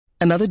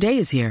Another day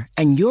is here,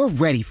 and you're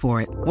ready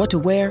for it. What to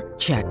wear?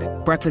 Check.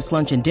 Breakfast,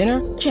 lunch, and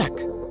dinner? Check.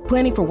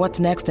 Planning for what's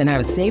next and how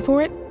to save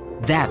for it?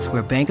 That's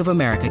where Bank of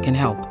America can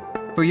help.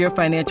 For your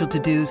financial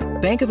to-dos,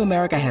 Bank of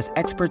America has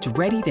experts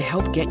ready to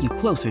help get you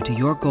closer to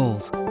your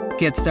goals.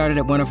 Get started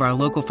at one of our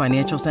local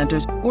financial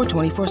centers or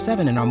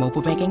 24/7 in our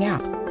mobile banking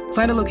app.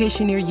 Find a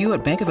location near you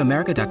at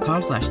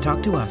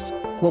bankofamerica.com/talktous.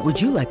 What would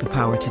you like the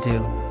power to do?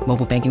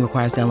 Mobile banking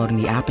requires downloading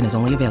the app and is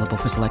only available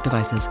for select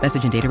devices.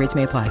 Message and data rates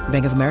may apply.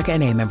 Bank of America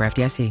N.A., member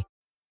FDIC.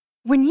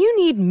 When you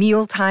need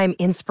mealtime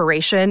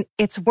inspiration,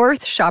 it's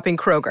worth shopping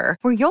Kroger,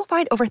 where you'll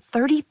find over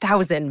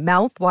 30,000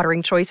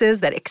 mouth-watering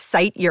choices that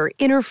excite your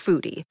inner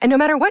foodie. And no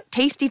matter what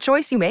tasty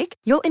choice you make,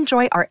 you'll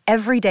enjoy our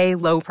everyday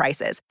low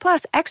prices,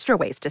 plus extra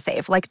ways to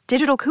save, like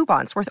digital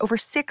coupons worth over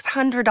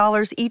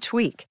 $600 each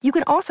week. You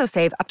can also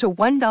save up to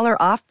 $1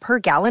 off per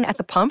gallon at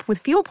the pump with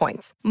fuel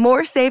points.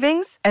 More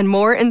savings and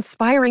more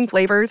inspiring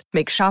flavors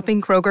make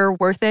shopping Kroger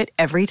worth it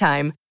every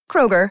time.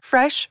 Kroger,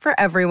 fresh for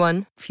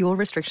everyone. Fuel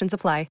restrictions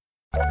apply.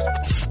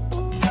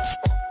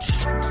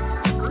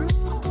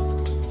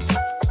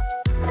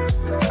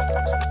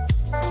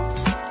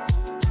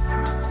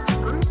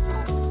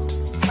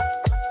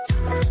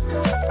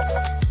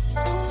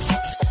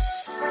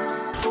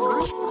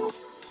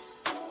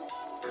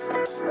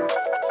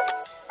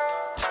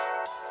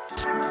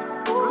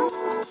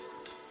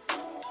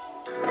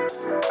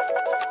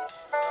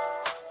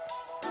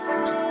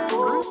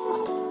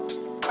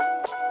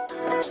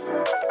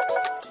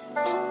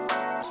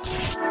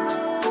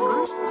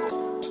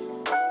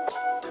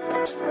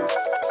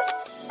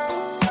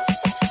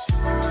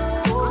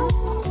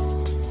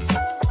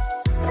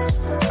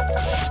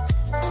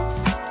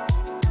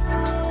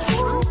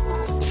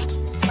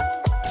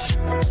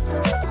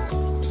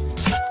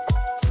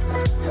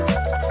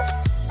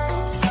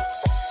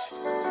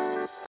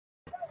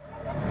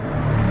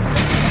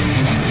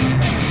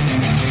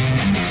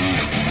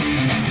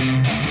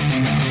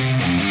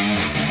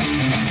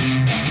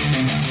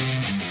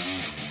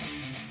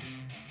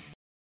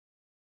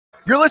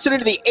 You're listening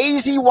to the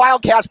AZ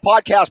Wildcats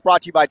podcast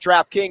brought to you by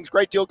DraftKings.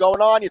 Great deal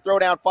going on. You throw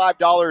down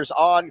 $5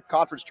 on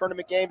conference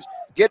tournament games,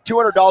 get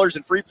 $200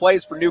 in free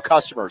plays for new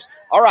customers.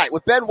 All right,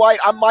 with Ben White,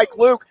 I'm Mike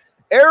Luke.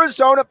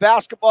 Arizona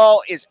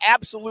basketball is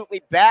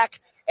absolutely back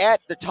at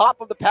the top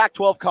of the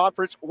Pac-12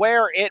 conference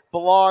where it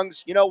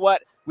belongs. You know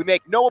what? We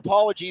make no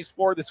apologies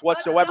for this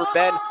whatsoever,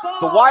 Ben.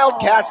 The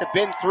Wildcats have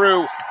been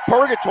through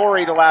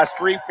purgatory the last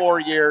 3-4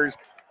 years.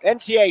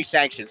 NCAA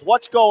sanctions.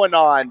 What's going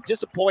on?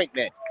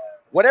 Disappointment.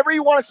 Whatever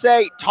you want to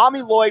say,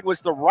 Tommy Lloyd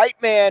was the right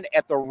man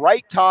at the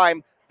right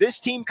time. This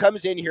team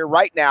comes in here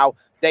right now.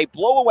 They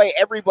blow away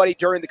everybody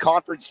during the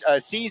conference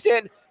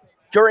season.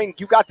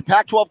 You got the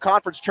Pac-12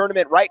 conference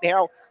tournament right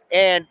now.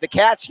 And the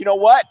Cats, you know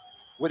what?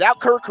 Without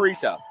Kerr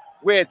Kriisa,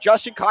 with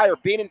Justin Kier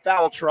being in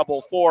foul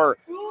trouble for,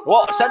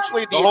 well,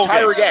 essentially the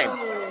entire game.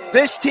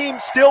 This team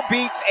still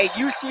beats a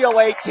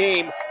UCLA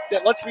team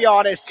that, let's be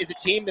honest, is a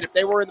team that if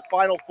they were in the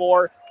Final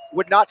Four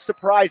would not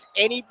surprise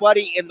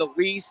anybody in the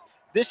least.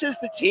 This is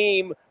the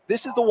team,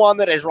 this is the one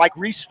that has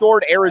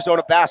restored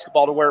Arizona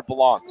basketball to where it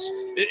belongs.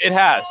 It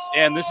has,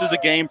 and this is a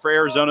game for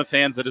Arizona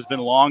fans that has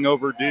been long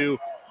overdue.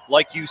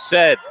 Like you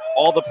said,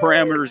 all the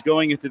parameters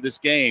going into this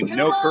game.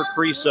 No Kerr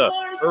Kriisa,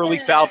 early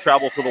foul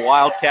trouble for the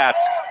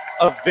Wildcats.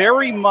 A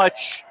very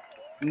much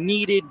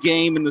needed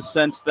game in the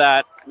sense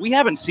that we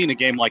haven't seen a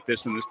game like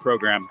this in this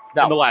program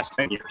in the last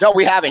 10 years. No,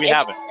 we haven't. We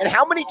haven't. And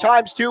how many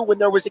times, too, when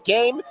there was a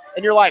game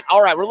and you're like,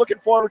 all right, we're looking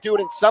forward to it,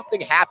 and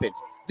something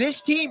happens. This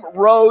team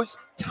rose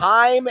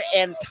time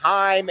and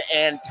time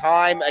and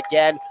time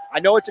again. I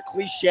know it's a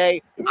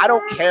cliche. I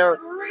don't care.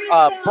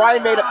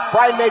 Brian made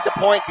the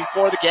point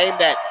before the game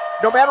that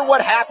no matter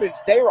what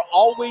happens, they are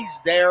always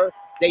there.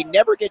 They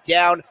never get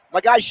down.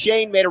 My guy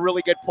Shane made a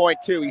really good point,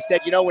 too. He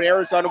said, when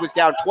Arizona was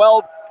down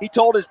 12, he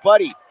told his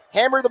buddy,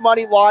 hammer the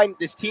money line.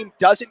 This team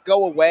doesn't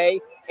go away.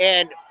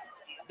 And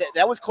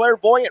that was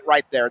clairvoyant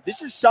right there.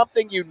 This is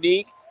something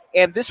unique.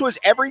 And this was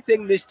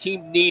everything this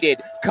team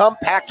needed come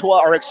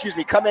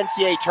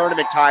NCAA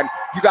tournament time.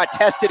 You got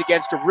tested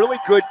against a really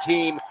good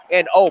team.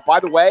 And, by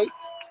the way,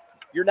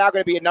 you're now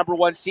going to be a number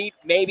one seed,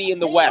 maybe in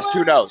the West.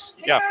 Who knows?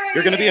 Yeah,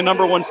 you're going to be a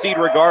number one seed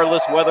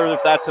regardless, whether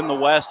if that's in the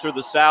West or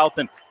the South.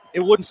 And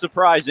it wouldn't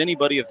surprise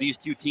anybody if these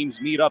two teams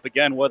meet up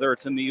again, whether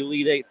it's in the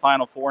Elite Eight,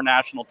 Final Four,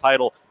 national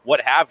title, what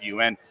have you.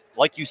 And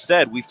like you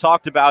said, we've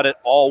talked about it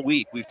all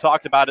week. We've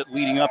talked about it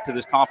leading up to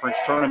this conference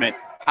tournament.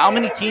 How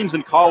many teams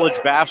in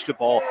college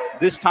basketball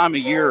this time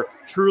of year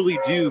truly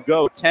do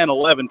go 10,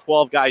 11,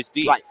 12 guys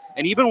deep? Right.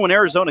 And even when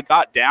Arizona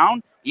got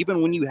down,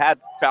 even when you had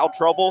foul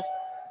trouble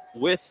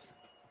with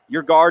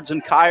your guards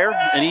and Kier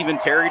and even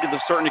Terry to a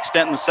certain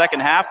extent in the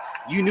second half,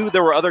 you knew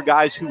there were other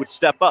guys who would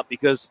step up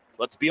because,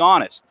 let's be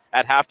honest,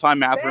 at halftime,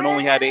 Mathurin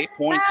only had 8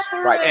 points.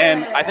 Right.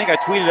 And I think I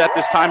tweeted at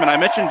this time, and I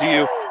mentioned to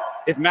you,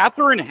 if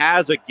Mathurin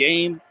has a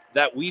game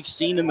that we've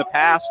seen in the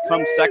past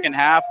come second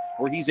half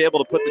where he's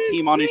able to put the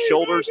team on his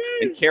shoulders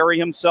and carry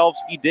himself.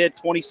 He did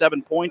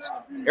 27 points.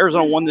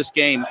 Arizona won this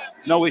game.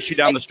 No issue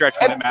down the stretch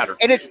when it mattered.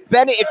 And it's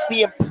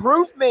the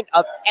improvement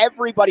of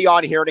everybody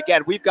on here. And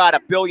again, we've got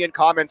a billion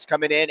comments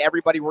coming in.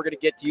 Everybody, we're going to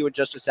get to you in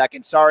just a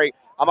second. Sorry,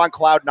 I'm on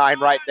cloud 9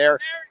 right there.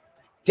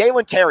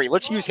 Dalen Terry,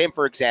 let's use him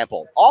for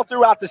example. All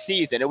throughout the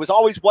season, it was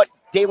always what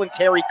Dalen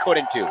Terry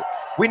couldn't do.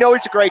 We know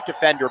he's a great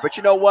defender, but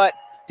you know what?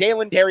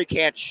 Dalen Terry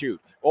can't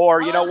shoot.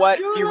 Or you know what?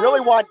 Do you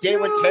really want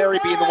Dalen Terry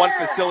being the one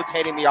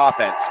facilitating the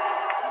offense?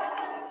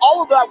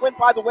 All of that went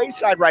by the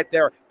wayside right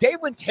there.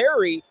 Dalen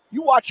Terry,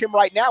 you watch him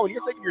right now, and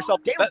you're thinking to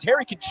yourself, Dalen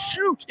Terry can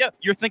shoot. Yeah,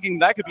 you're thinking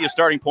that could be a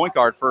starting point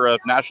guard for a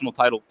national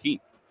title team.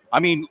 I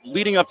mean,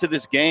 leading up to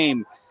this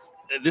game,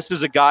 this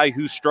is a guy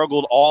who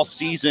struggled all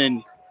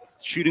season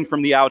shooting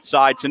from the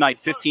outside. Tonight,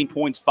 15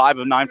 points, 5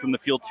 of 9 from the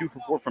field, 2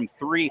 for 4 from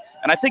 3.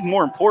 And I think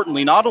more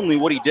importantly, not only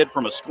what he did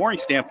from a scoring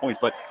standpoint,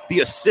 but the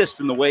assist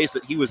and the ways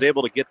that he was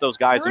able to get those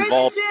guys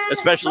involved,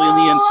 especially in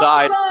the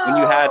inside when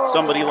you had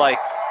somebody like,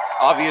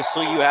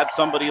 obviously you had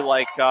somebody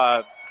like,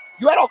 I'm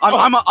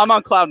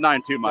on cloud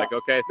 9 too, Mike.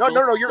 Okay. No.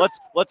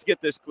 Let's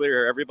get this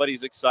clear.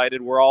 Everybody's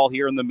excited. We're all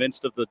here in the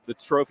midst of the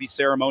trophy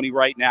ceremony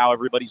right now.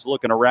 Everybody's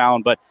looking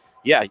around, but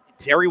yeah,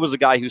 Terry was a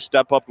guy who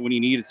stepped up when he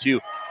needed to.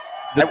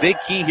 The big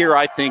key here,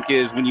 I think,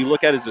 is when you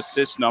look at his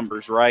assist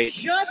numbers, right?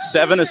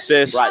 7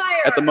 assists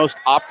at the most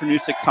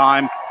opportunistic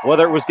time,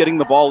 whether it was getting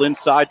the ball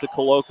inside to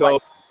Koloko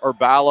or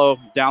Ballo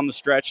down the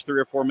stretch, 3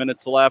 or 4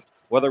 minutes left,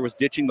 whether it was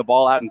ditching the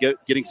ball out and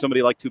getting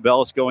somebody like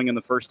Tubelis going in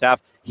the first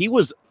half. He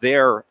was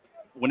there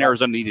when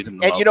Arizona needed him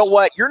the most. You know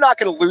what? You're not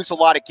going to lose a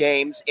lot of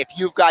games if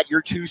you've got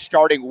your 2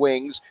 starting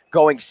wings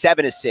going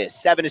 7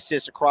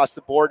 assists across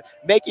the board,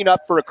 making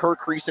up for a Kirk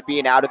Kriisa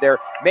being out of there,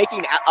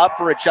 making up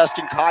for a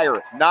Justin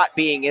Kier not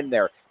being in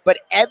there.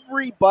 But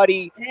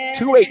everybody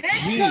to a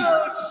T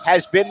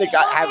has been the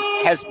guy,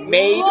 has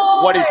made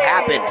what has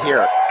happened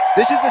here.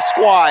 This is a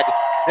squad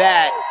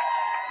that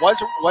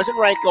wasn't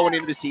ranked going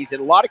into the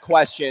season. A lot of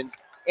questions,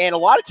 and a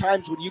lot of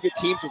times when you get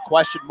teams with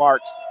question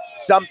marks,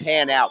 some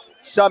pan out,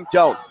 some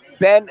don't.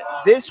 Ben,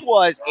 this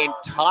was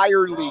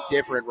entirely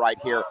different right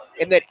here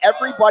in that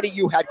everybody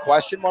you had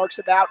question marks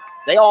about,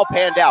 they all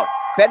panned out.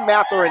 Ben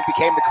Mathurin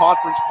became the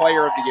conference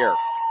player of the year.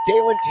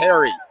 Dalen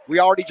Terry, we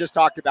already just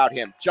talked about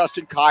him.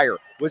 Justin Kier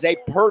was a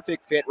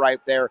perfect fit right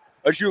there.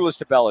 Azuolas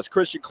Tubelis,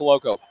 Christian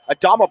Koloko.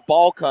 Adama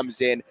Ball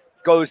comes in,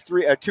 goes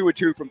 2 of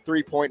 2 from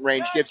 3-point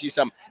range, gives you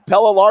some.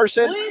 Pella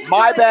Larson,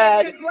 my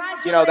bad.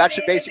 You know, that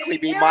should basically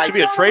be my. Should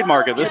be a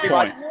trademark at this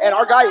point. And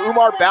our guy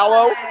Umar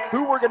Ballo,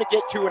 who we're going to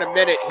get to in a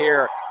minute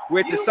here,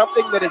 with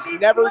something that is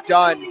never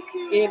done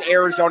in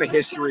Arizona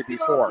history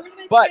before.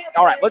 But,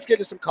 all right, let's get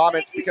to some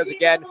comments because,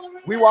 again,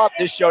 we want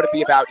this show to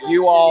be about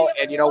you all.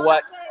 And you know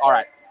what? All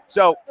right.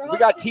 So we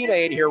got Tina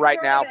in here right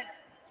now.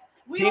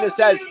 Tina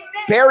says,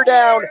 bear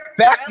down,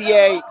 back the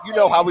A. You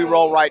know how we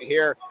roll right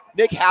here.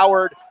 Nick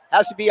Howard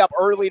has to be up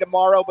early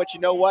tomorrow, but you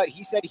know what?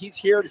 He said he's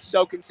here to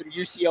soak in some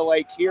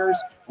UCLA tears.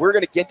 We're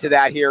going to get to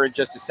that here in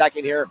just a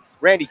second here.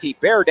 Randy T,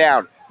 bear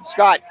down.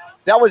 Scott,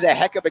 that was a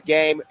heck of a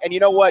game. And you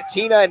know what?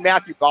 Tina and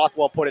Matthew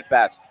Bothwell put it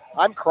best.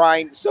 I'm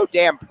crying, so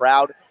damn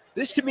proud.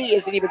 This to me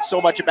isn't even so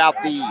much about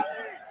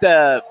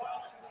the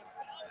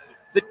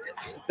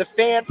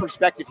fan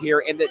perspective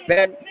here, and that,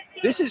 Ben,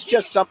 this is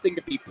just something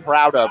to be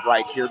proud of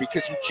right here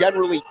because you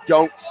generally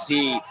don't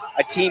see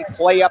a team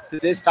play up to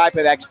this type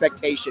of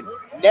expectation,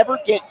 never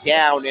get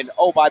down, and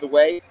oh, by the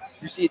way,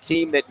 you see a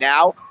team that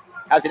now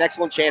has an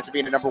excellent chance of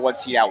being a number 1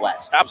 seed out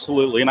west.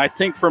 Absolutely, and I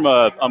think from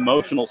an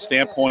emotional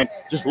standpoint,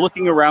 just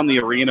looking around the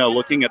arena,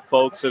 looking at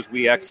folks as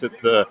we exit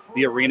the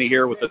arena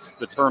here with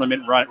the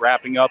tournament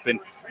wrapping up, and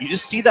you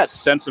just see that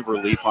sense of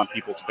relief on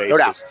people's faces. No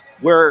doubt.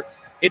 Where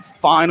it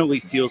finally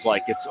feels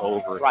like it's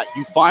over. Right.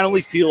 You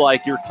finally feel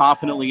like you're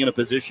confidently in a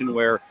position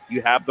where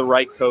you have the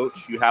right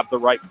coach, you have the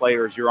right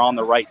players, you're on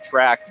the right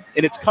track,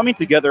 and it's coming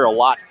together a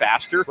lot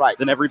faster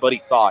than everybody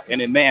thought.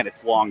 And man,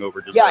 it's long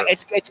overdue. Yeah,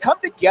 it's come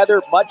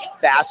together much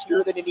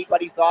faster than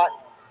anybody thought.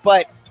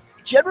 But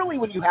generally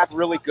when you have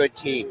really good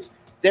teams,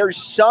 there's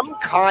some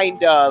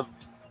kind of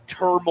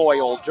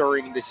turmoil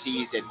during the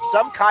season,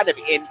 some kind of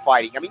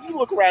infighting. I mean, you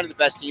look around at the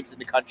best teams in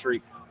the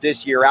country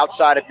this year,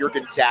 outside of your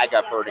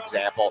Gonzaga, for an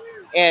example,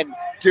 and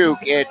Duke,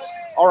 it's,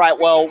 all right,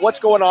 well, what's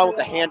going on with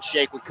the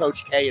handshake with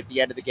Coach K at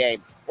the end of the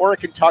game? Or at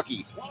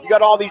Kentucky, you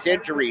got all these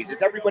injuries.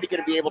 Is everybody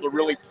going to be able to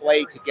really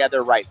play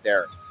together right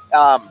there?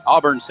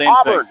 Auburn, same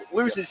thing. Auburn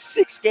loses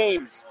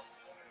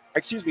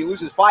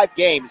 5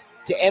 games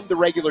to end the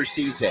regular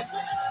season.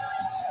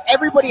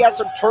 Everybody had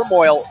some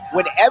turmoil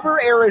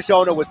whenever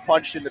Arizona was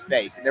punched in the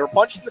face, and they were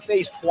punched in the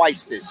face 3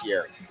 times this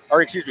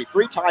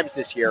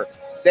year.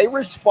 They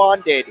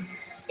responded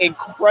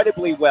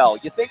incredibly well.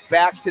 You think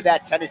back to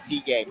that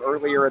Tennessee game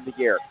earlier in the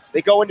year.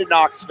 They go into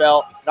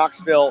Knoxville,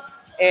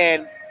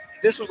 and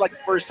this was like the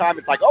first time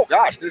it's like, oh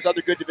gosh, there's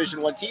other good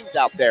Division I teams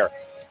out there.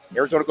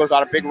 Arizona goes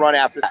on a big run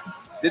after that.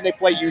 Then they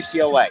play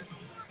UCLA.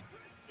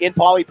 In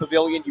Pauley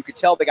Pavilion, you could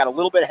tell they got a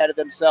little bit ahead of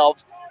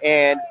themselves,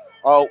 and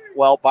oh,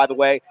 well, by the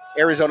way,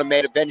 Arizona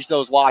may avenge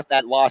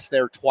that loss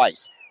there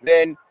twice.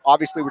 Then,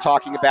 obviously, we're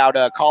talking about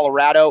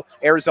Colorado.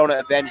 Arizona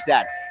avenged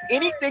that.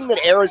 Anything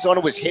that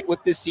Arizona was hit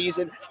with this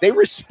season, they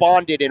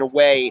responded in a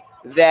way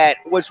that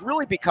was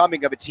really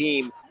becoming of a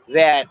team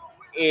that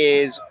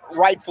is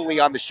rightfully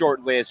on the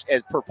short list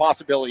as per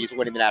possibilities of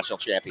winning the national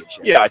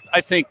championship. Yeah, I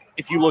think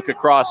if you look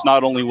across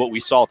not only what we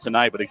saw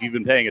tonight, but if you've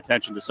been paying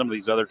attention to some of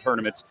these other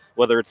tournaments,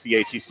 whether it's the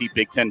ACC,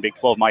 Big 10, Big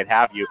 12, might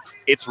have you,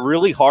 it's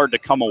really hard to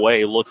come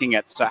away looking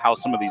at how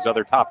some of these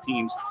other top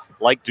teams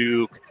like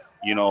Duke,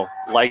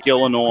 like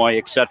Illinois,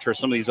 et cetera,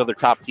 some of these other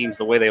top teams,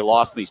 the way they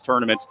lost these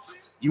tournaments.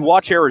 You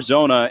watch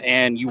Arizona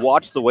and you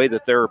watch the way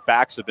that their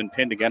backs have been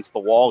pinned against the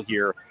wall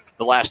here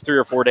the last 3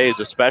 or 4 days,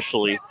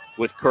 especially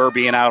with Kerr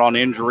being out on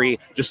injury,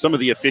 just some of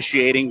the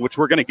officiating, which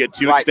we're going to get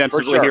to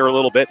extensively here a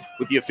little bit,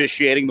 with the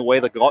officiating, the way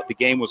the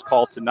game was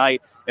called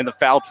tonight, and the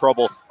foul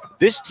trouble.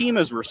 This team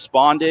has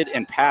responded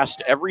and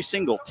passed every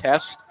single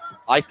test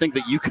I think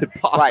that you could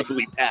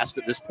possibly pass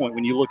at this point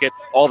when you look at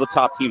all the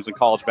top teams in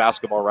college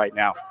basketball right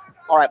now.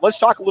 All right, let's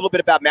talk a little bit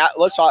about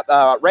Let's talk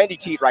Randy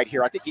Teat right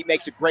here. I think he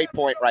makes a great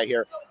point right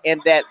here,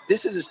 and that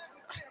this was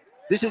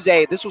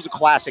a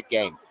classic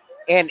game.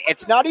 And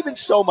it's not even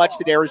so much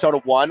that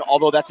Arizona won,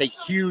 although that's a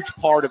huge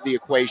part of the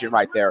equation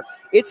right there.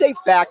 It's a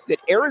fact that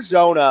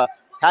Arizona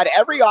had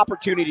every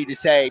opportunity to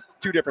say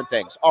two different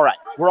things. All right,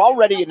 we're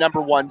already a number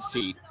 1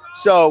 seed.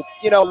 So,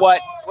 you know what?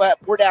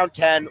 We're down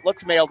 10.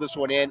 Let's mail this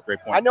one in. Great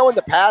point. I know in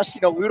the past,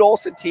 Lute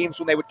Olson teams,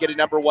 when they would get a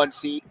number 1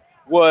 seed,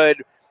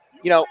 would,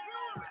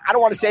 I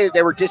don't want to say that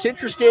they were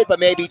disinterested, but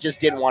maybe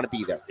just didn't want to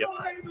be there. Yep.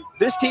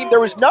 This team, there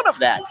was none of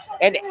that.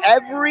 And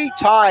every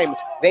time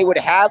they would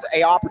have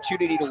an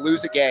opportunity to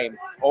lose a game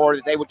or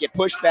they would get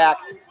pushed back,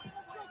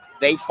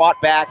 they fought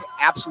back,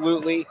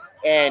 absolutely.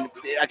 And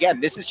again,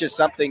 this is just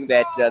something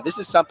that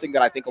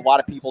I think a lot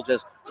of people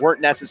just weren't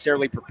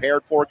necessarily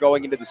prepared for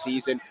going into the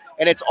season.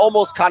 And it's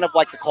almost kind of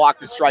like the clock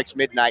that strikes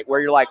midnight,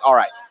 where you're like, all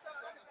right,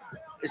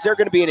 is there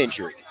going to be an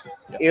injury?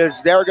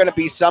 Is there going to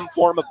be some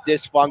form of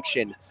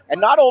dysfunction?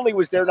 And not only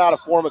was there not a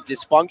form of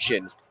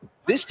dysfunction,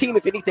 this team,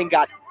 if anything,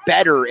 got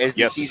better as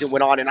the season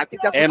went on. And I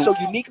think that's what's so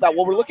unique about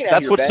what we're looking at.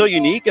 That's what's so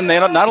unique. And they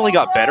not only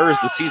got better as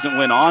the season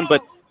went on,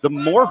 but the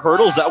more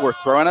hurdles that were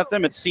thrown at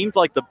them, it seemed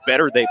like the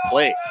better they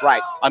played.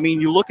 Right. I mean,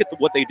 you look at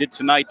what they did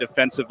tonight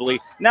defensively.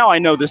 Now I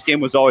know this game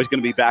was always going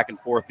to be back and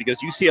forth because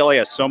UCLA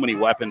has so many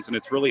weapons, and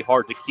it's really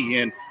hard to key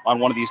in on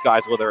one of these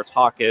guys, whether it's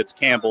Hawkins,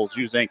 Campbell,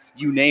 Juzang,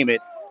 you name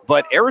it.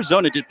 But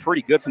Arizona did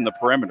pretty good from the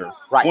perimeter.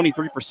 Right.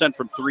 23%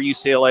 from 3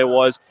 UCLA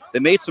was. They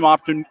made some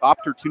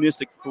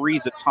opportunistic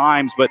threes at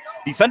times, but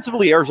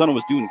defensively Arizona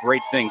was doing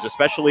great things,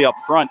 especially up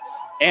front.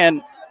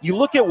 And you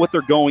look at what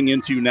they're going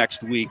into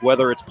next week,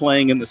 whether it's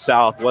playing in the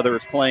South, whether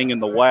it's playing in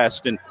the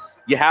West, and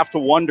you have to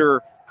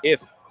wonder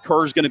if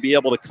Kerr's going to be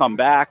able to come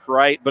back,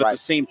 right? But at the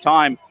same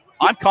time,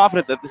 I'm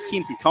confident that this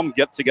team can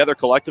get together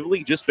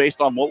collectively just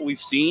based on what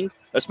we've seen,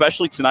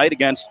 especially tonight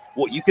against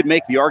what you could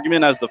make the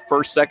argument as the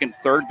first, second,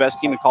 third best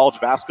team in college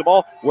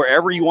basketball.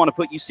 Wherever you want to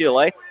put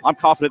UCLA, I'm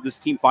confident this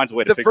team finds a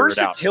way to figure it out.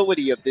 The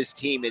versatility of this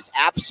team is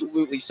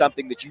absolutely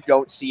something that you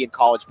don't see in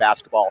college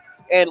basketball.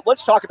 And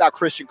let's talk about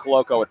Christian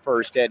Koloko at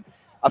first. And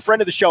a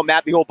friend of the show,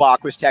 Matt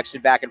Bielbach, was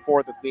texting back and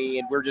forth with me,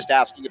 and we're just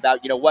asking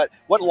about,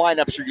 what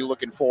lineups are you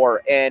looking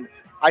for? And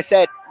I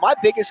said, my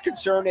biggest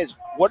concern is,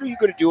 what are you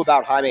going to do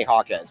about Jaime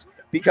Jaquez?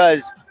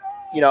 Because,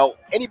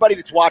 anybody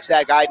that's watched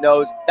that guy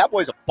knows that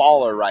boy's a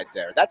baller right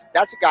there. That's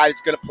a guy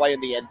that's going to play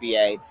in the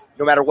NBA,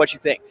 no matter what you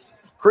think.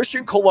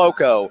 Christian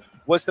Koloko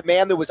was the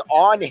man that was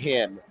on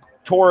him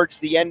towards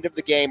the end of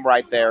the game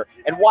right there.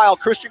 And while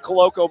Christian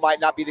Koloko might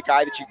not be the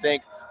guy that you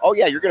think, oh,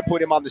 yeah, you're going to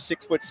put him on the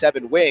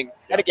 6'7" wing.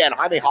 And again,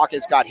 Jaime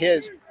Jaquez got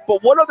his.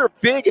 But what other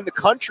big in the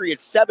country at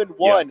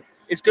 7'1"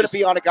 is going to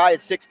be on a guy at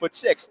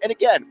 6'6"? And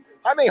again,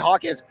 Jaime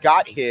Jaquez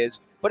got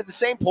his. But at the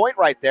same point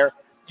right there,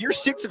 you're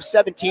 6 of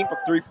 17 from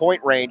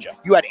three-point range.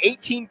 You had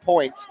 18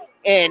 points,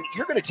 and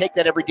you're going to take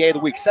that every day of the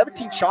week.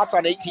 17 shots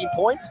on 18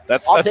 points.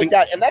 I'll take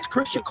that. And that's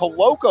Christian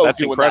Koloko. That's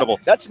doing incredible.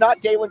 That's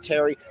not Dalen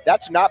Terry.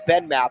 That's not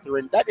Ben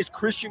Mathurin. That is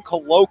Christian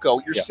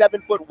Koloko. You're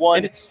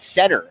 7'1"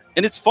 center.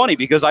 And it's funny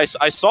because I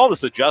saw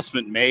this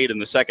adjustment made in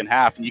the second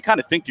half, and you kind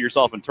of think to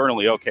yourself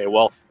internally, okay,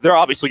 well, they're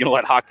obviously going to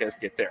let Jaquez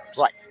get theirs.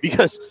 Right.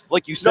 Because,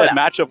 like you said,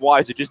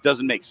 matchup-wise, it just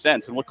doesn't make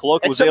sense. And what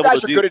Koloko was able to do. Some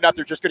guys are good enough,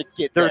 they're just going to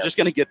get theirs. They're just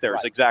going to get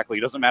theirs, exactly.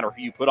 It doesn't matter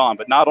who you put on.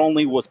 But not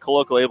only was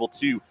Koloko able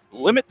to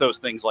limit those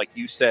things, like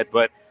you said,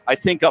 but I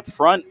think up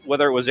front,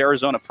 whether it was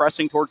Arizona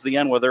pressing towards the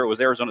end, whether it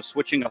was Arizona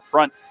switching up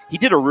front, he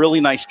did a really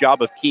nice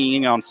job of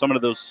keying on some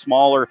of those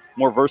smaller,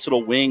 more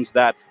versatile wings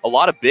that a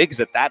lot of bigs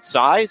at that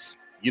size,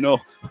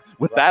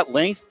 with that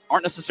length,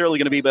 aren't necessarily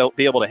going to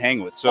be able to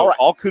hang with. So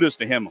all kudos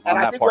to him on that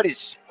part. And I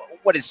think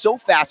what is so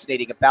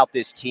fascinating about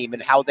this team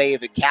and how they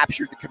have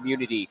captured the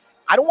community,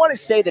 I don't want to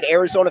say that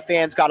Arizona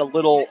fans got a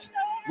little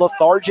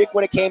lethargic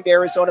when it came to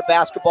Arizona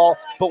basketball,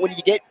 but when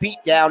you get beat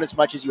down as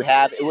much as you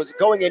have, it was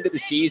going into the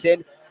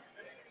season,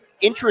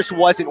 interest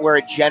wasn't where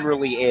it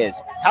generally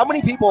is. How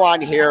many people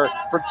on here,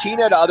 from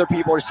Tina to other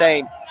people, are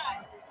saying,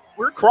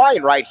 we're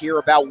crying right here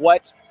about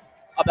what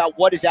about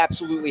what is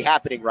absolutely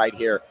happening right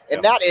here.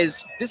 And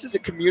this is a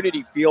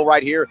community feel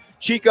right here.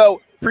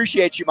 Chico,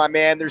 appreciate you, my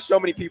man. There's so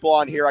many people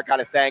on here I got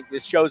to thank.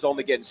 This show's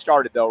only getting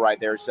started, though, right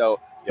there. So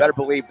better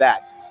believe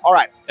that. All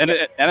right. And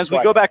as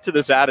we go back to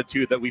this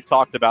attitude that we've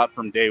talked about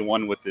from day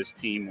one with this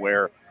team,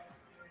 where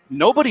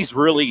nobody's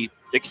really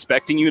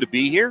expecting you to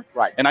be here.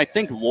 Right. And I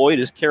think Lloyd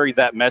has carried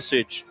that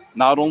message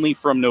not only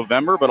from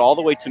November, but all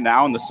the way to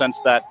now, in the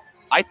sense that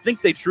I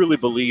think they truly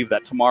believe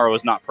that tomorrow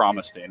is not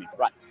promised to anyone.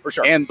 Right, for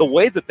sure. And the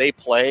way that they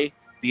play,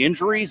 the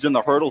injuries and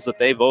the hurdles that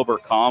they've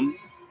overcome,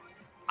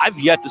 I've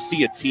yet to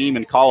see a team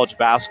in college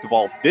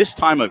basketball this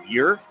time of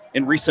year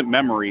in recent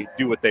memory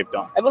do what they've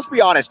done. And let's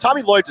be honest,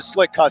 Tommy Lloyd's a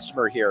slick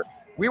customer here.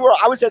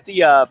 I was at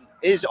the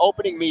his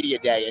opening media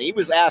day, and he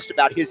was asked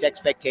about his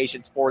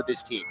expectations for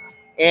this team.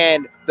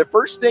 And the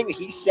first thing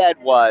he said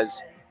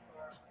was,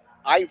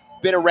 I've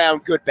been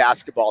around good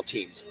basketball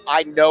teams.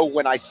 I know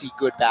when I see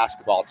good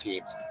basketball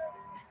teams.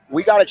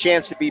 We got a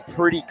chance to be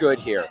pretty good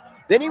here.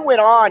 Then he went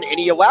on and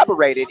he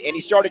elaborated and he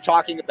started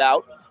talking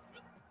about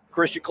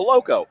Christian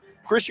Koloko.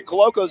 Christian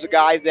Koloko is a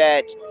guy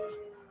that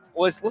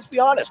was, let's be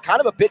honest, kind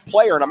of a bit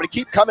player. And I'm going to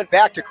keep coming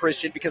back to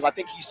Christian because I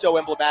think he's so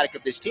emblematic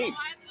of this team.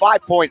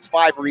 5 points,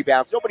 5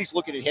 rebounds. Nobody's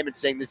looking at him and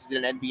saying this is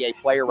an NBA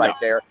player right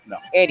there. No.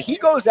 And he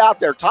goes out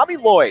there, Tommy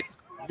Lloyd,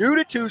 new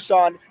to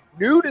Tucson,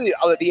 new to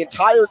the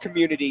entire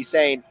community,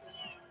 saying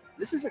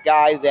this is a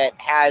guy that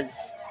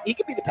he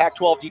could be the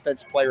Pac-12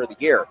 Defensive Player of the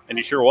Year. And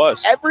he sure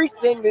was.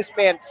 Everything this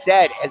man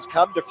said has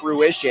come to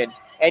fruition,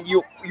 and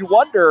you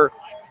wonder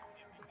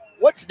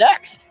what's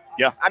next.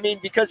 Yeah. I mean,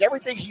 because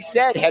everything he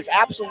said has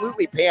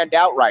absolutely panned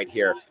out right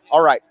here.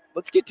 All right,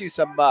 let's get to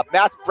some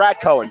math. Brad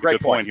Cohen, great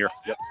point here.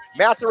 Yep.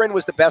 Mathurin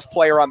was the best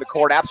player on the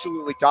court,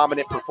 absolutely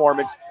dominant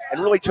performance,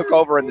 and really took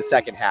over in the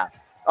second half.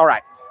 All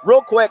right,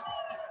 real quick,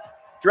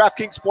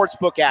 DraftKings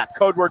Sportsbook app,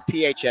 code word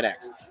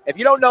PHNX. If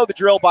you don't know the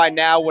drill by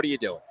now, what are you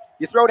doing?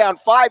 You throw down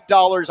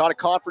 $5 on a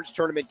conference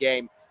tournament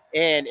game,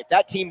 and if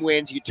that team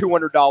wins, you get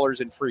 $200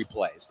 in free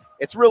plays.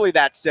 It's really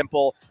that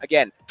simple.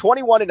 Again,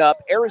 21 and up,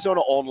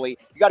 Arizona only.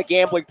 You got a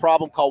gambling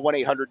problem, call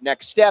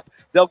 1-800-NEXT-STEP.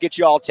 They'll get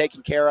you all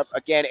taken care of.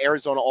 Again,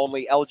 Arizona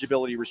only.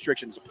 Eligibility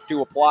restrictions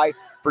do apply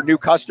for new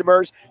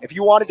customers. If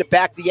you wanted to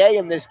back the A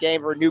in this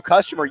game for a new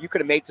customer, you could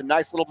have made some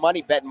nice little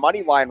money betting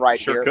money line right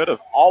here. Sure could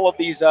have. All of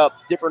these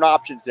different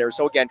options there.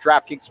 So, again,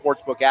 DraftKings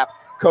Sportsbook app,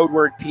 code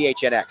word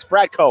PHNX.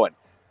 Brad Cohen,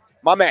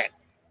 my man.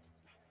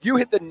 You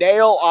hit the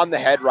nail on the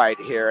head right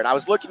here. And I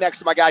was looking next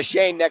to my guy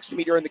Shane next to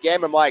me during the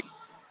game. I'm like,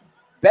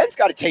 Ben's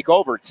got to take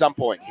over at some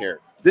point here.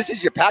 This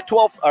is your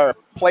Pac-12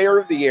 Player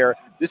of the Year.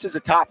 This is a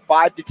top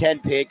 5 to 10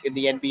 pick in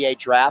the NBA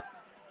draft.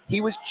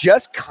 He was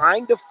just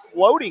kind of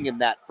floating in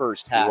that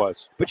first half. He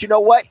was. But you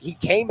know what? He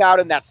came out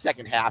in that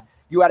second half.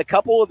 You had a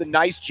couple of the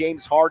nice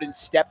James Harden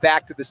step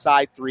back to the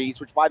side threes,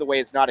 which, by the way,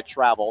 is not a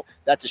travel.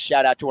 That's a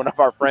shout out to one of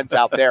our friends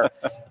out there.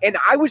 And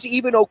I was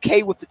even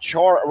okay with the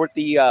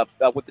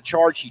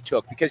charge he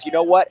took, because you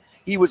know what?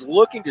 He was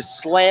looking to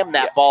slam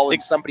that ball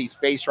in somebody's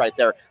face right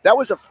there. That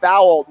was a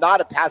foul,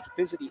 not a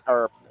passivity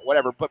or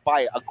whatever, but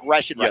by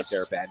aggression right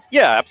there, Ben.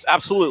 Yeah,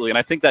 absolutely. And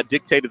I think that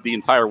dictated the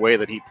entire way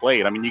that he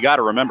played. I mean, you got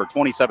to remember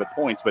 27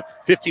 points, but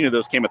 15 of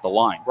those came at the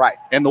line. Right.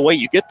 And the way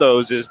you get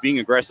those is being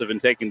aggressive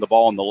and taking the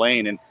ball in the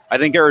lane. And I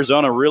think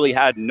Arizona really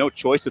had no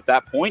choice at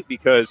that point,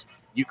 because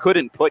you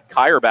couldn't put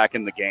Kyer back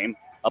in the game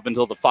up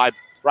until the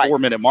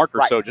 4-minute mark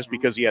or so, just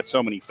because he had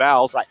so many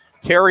fouls. Right.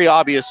 Terry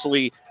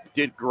obviously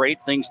did great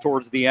things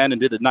towards the end and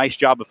did a nice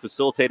job of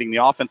facilitating the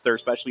offense there,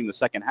 especially in the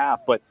second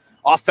half. But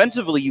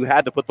offensively, you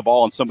had to put the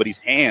ball in somebody's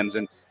hands,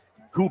 and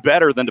who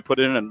better than to put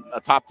in a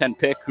top 10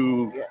 pick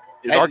who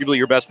is arguably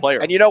your best player.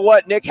 And you know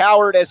what? Nick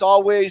Howard, as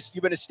always,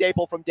 you've been a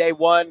staple from day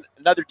one.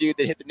 Another dude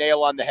that hit the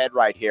nail on the head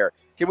right here.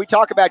 Can we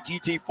talk about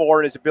GT4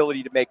 and his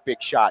ability to make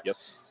big shots?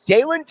 Yes.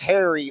 Dalen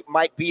Terry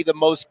might be the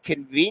most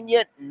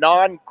convenient,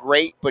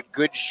 non-great, but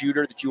good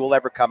shooter that you will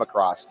ever come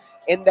across.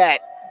 In that,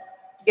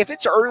 if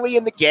it's early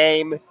in the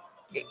game,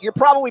 you're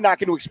probably not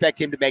going to expect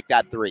him to make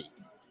that three.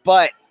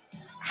 But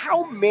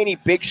how many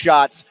big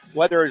shots,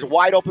 whether it was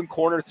wide open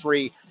corner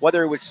three,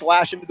 whether it was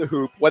slash into the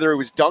hoop, whether it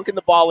was dunking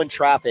the ball in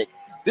traffic,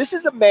 this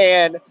is a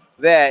man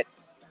that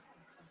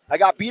I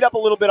got beat up a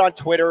little bit on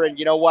Twitter, and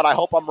you know what? I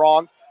hope I'm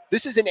wrong.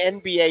 This is an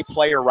NBA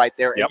player right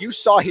there, and you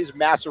saw his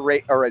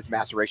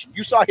maceration.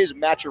 You saw his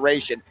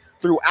maturation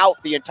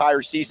throughout the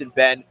entire season,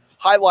 Ben,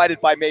 highlighted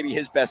by maybe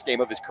his best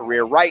game of his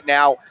career right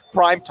now,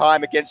 prime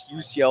time against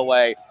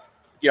UCLA.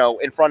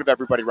 In front of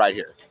everybody right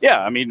here.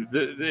 Yeah, I mean,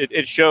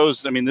 it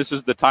shows. I mean, this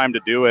is the time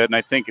to do it, and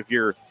I think if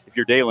you're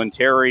Dalen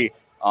Terry,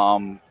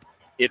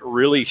 it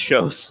really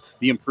shows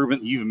the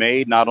improvement you've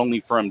made, not only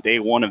from day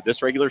one of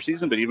this regular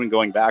season, but even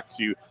going back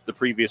to the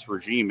previous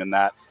regime. And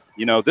that,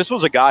 this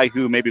was a guy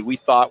who maybe we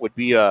thought would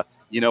be a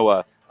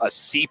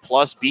C+,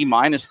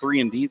 B-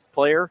 3 and D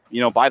player,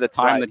 by the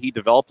time that he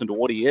developed into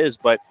what he is,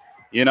 but.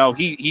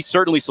 He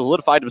certainly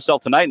solidified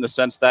himself tonight in the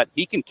sense that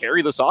he can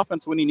carry this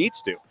offense when he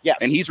needs to. Yes.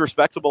 And he's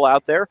respectable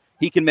out there.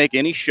 He can make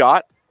any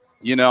shot,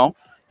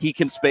 He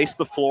can space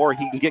the floor.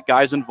 He can get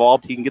guys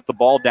involved. He can get the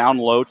ball down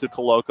low to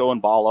Koloko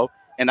and Ballo.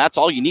 And that's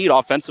all you need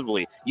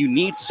offensively. You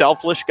need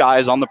selfless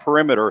guys on the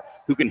perimeter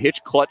who can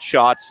hitch clutch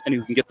shots and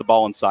who can get the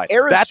ball inside.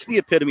 That's the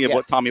epitome of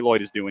what Tommy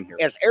Lloyd is doing here.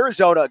 Yes,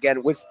 Arizona,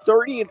 again, was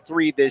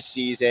 30-3 this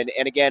season.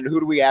 And again, who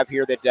do we have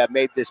here that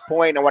made this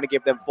point? I want to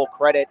give them full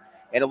credit.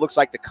 And it looks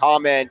like the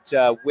comment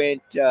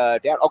went down.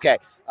 Okay,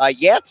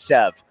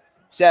 Yantsev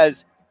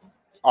says,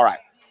 all right,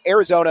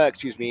 Arizona,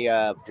 excuse me.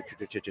 My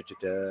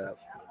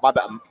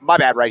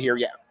bad right here.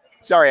 Yeah,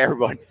 sorry,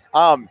 everyone.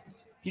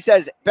 He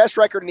says, best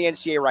record in the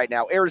NCAA right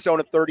now,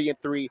 Arizona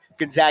 30-3,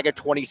 Gonzaga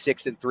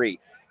 26-3.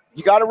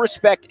 You got to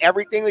respect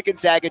everything that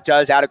Gonzaga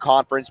does out of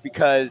conference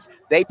because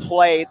they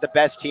play the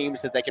best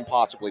teams that they can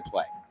possibly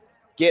play.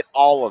 Get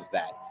all of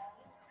that.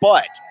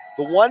 But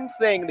the one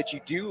thing that you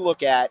do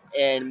look at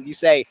and you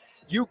say,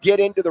 you get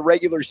into the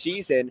regular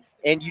season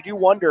and you do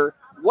wonder,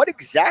 what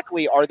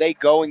exactly are they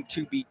going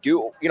to be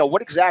doing? You know,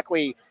 what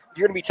exactly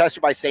you're going to be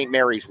tested by St.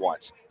 Mary's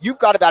once. You've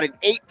got about an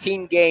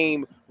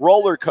 18-game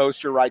roller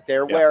coaster right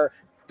there where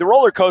the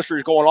roller coaster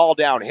is going all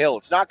downhill.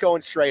 It's not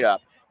going straight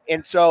up.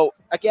 And so,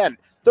 again,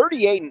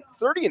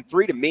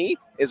 30-3 to me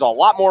is a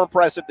lot more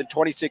impressive than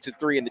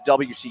 26-3 in the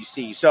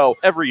WCC. So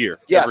every year.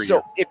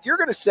 If you're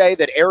going to say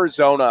that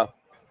Arizona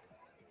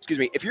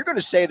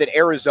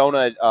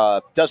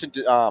doesn't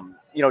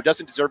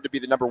deserve to be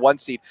the number one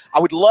seed,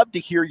 I would love to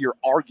hear your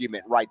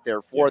argument right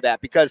there for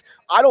that, because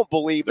I don't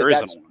believe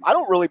I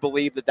don't really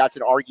believe that that's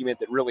an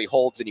argument that really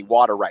holds any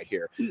water right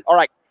here. All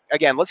right.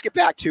 Again, let's get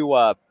back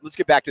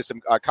to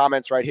some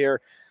comments right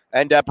here.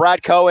 And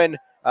Brad Cohen,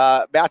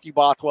 Matthew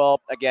Bothwell,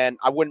 again,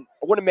 I wouldn't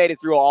have made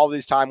it through all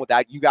this time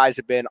without you guys.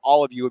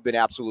 All of you have been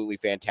absolutely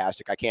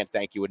fantastic. I can't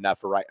thank you enough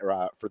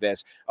for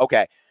this.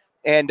 Okay.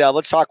 And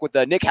let's talk with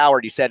Nick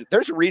Howard. He said,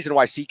 there's a reason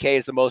why CK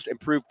is the most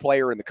improved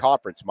player in the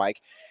conference,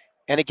 Mike.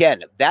 And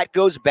again, that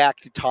goes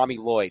back to Tommy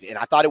Lloyd. And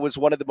I thought it was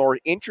one of the more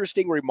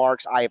interesting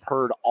remarks I have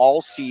heard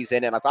all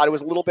season. And I thought it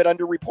was a little bit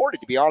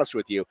underreported, to be honest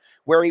with you,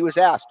 where he was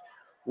asked,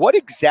 what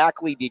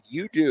exactly did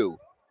you do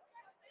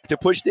to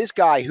push this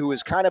guy who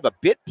is kind of a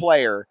bit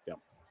player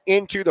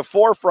into the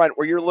forefront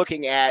where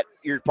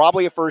you're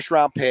probably a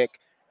first-round pick.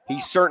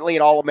 He's certainly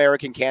an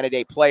All-American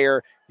candidate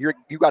player. You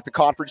got the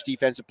conference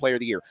defensive player of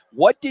the year.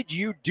 What did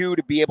you do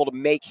to be able to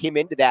make him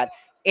into that?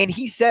 And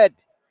he said,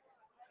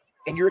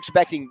 and you're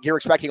expecting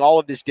all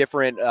of this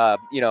different,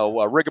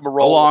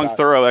 rigmarole. A long,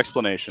 thorough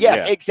explanation.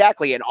 Yes,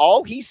 exactly. And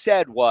all he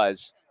said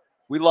was,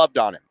 we loved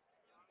on him.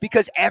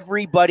 Because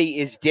everybody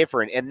is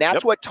different, and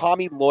that's what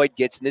Tommy Lloyd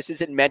gets. And this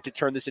isn't meant to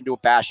turn this into a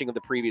bashing of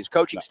the previous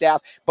coaching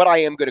staff, but I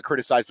am going to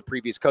criticize the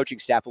previous coaching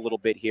staff a little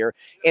bit here.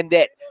 And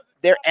that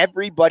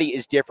everybody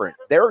is different.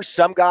 There are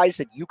some guys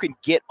that you can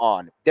get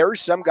on. There are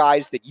some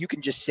guys that you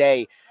can just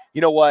say,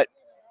 you know what,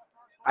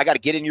 I got to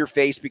get in your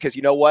face because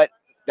you know what,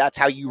 that's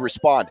how you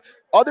respond.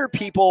 Other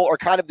people are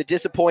kind of the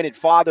disappointed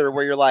father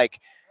where you're like,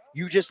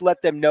 you just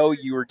let them know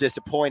you were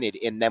disappointed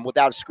in them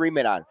without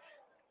screaming on.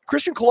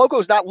 Christian Coloco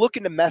is not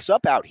looking to mess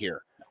up out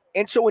here.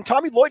 And so when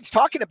Tommy Lloyd's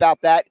talking about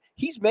that,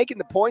 he's making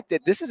the point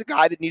that this is a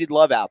guy that needed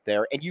love out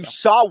there, and you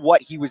saw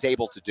what he was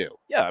able to do.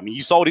 Yeah, I mean,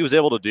 you saw what he was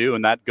able to do,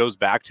 and that goes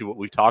back to what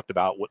we've talked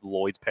about, what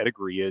Lloyd's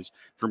pedigree is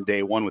from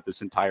day one with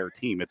this entire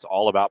team. It's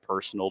all about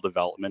personal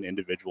development,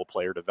 individual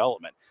player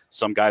development.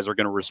 Some guys are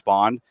going to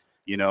respond,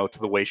 to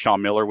the way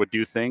Sean Miller would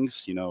do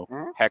things,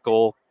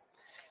 heckle,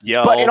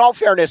 yell. But in all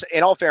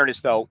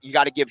fairness, though, you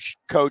got to give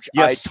Coach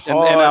a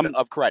ton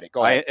of credit.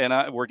 Go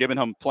ahead. We're giving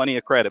him plenty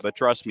of credit. But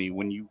trust me,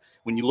 when you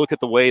look at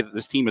the way that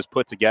this team is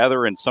put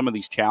together and some of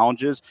these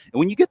challenges, and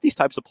when you get these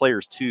types of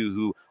players too,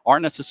 who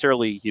aren't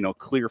necessarily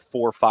clear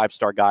 4 or 5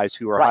 star guys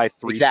who are high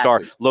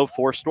 3-star, low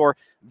 4-star,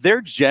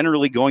 they're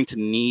generally going to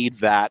need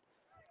that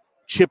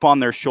chip on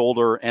their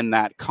shoulder and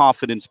that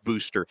confidence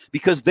booster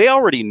because they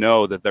already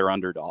know that they're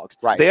underdogs.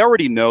 Right. They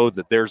already know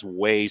that there's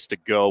ways to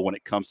go when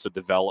it comes to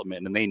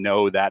development, and they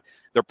know that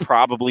they're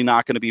probably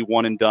not going to be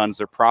one and dones.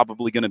 They're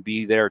probably going to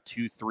be there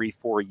 2, 3,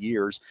 4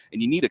 years,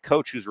 and you need a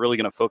coach who's really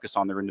going to focus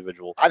on their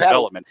individual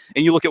development.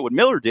 And you look at what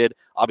Miller did,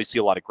 obviously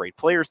a lot of great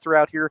players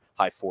throughout here,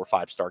 high 4 or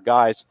 5-star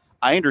guys.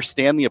 I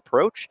understand the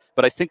approach,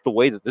 but I think the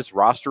way that this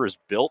roster is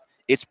built,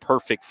 it's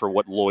perfect for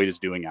what Lloyd is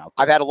doing out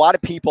there. I've had a lot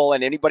of people,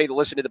 and anybody that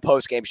listened to the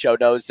postgame show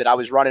knows that I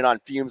was running on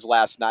fumes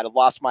last night. I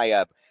lost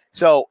my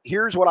So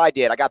here's what I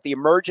did. I got the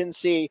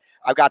emergency.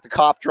 I've got the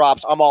cough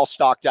drops. I'm all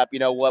stocked up. You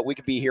know what? We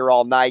could be here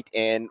all night,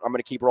 and I'm going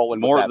to keep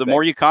rolling. The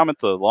more you comment,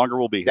 the longer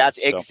we'll be here. That's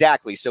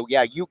exactly. So,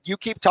 yeah, you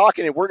keep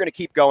talking, and we're going to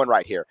keep going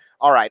right here.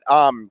 All right.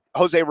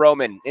 Jose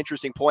Roman,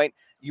 interesting point.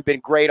 You've been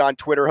great on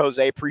Twitter,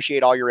 Jose.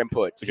 Appreciate all your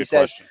input. He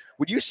says,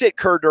 would you sit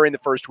Kerr during the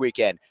first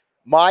weekend?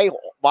 My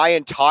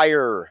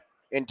entire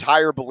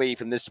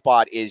belief in this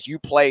spot is you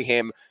play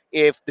him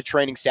if the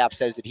training staff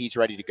says that he's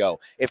ready to go.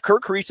 If Kerr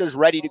Kriisa is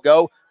ready to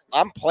go,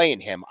 I'm playing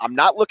him. I'm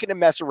not looking to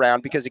mess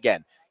around because,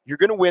 again, you're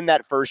going to win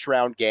that first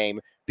round game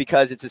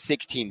because it's a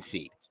 16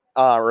 seed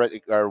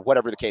or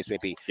whatever the case may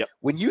be. Yep.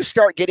 When you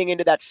start getting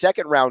into that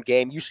second round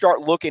game, you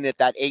start looking at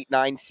that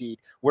 8-9 seed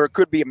where it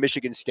could be a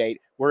Michigan State,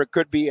 where it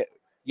could be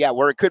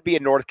a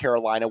North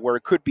Carolina, where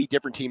it could be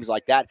different teams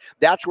like that.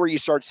 That's where you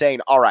start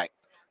saying, all right,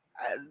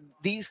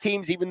 these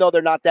teams, even though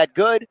they're not that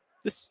good,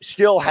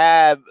 still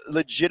have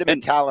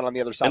legitimate talent on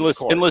the other side of the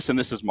court. And listen,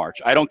 this is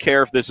March. I don't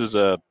care if this is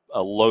a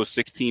low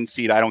 16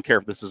 seed. I don't care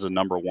if this is a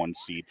number 1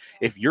 seed.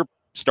 If your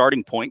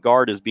starting point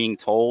guard is being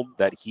told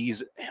that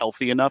he's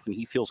healthy enough and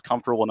he feels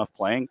comfortable enough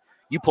playing,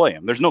 you play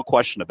him. There's no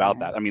question about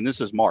that. I mean,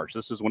 this is March.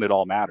 This is when it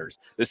all matters.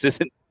 This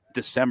isn't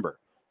December.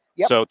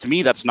 Yep. So to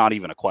me, that's not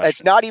even a question.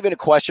 It's not even a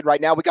question right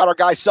now. We got our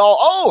guy Saul.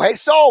 Oh, hey,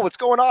 Saul, what's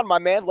going on, my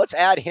man? Let's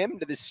add him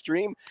to this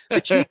stream.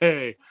 There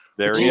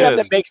he is.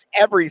 That makes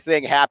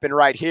everything happen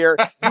right here.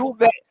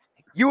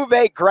 U of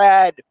A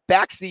grad,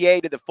 backs the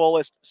A to the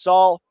fullest.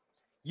 Saul,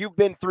 you've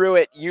been through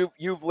it.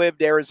 You've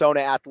lived Arizona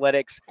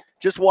athletics.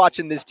 Just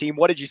watching this team,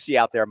 what did you see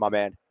out there, my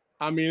man?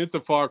 I mean, it's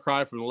a far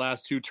cry from the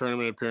last 2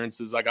 tournament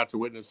appearances I got to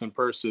witness in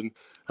person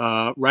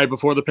right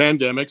before the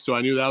pandemic. So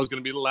I knew that was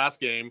going to be the last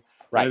game.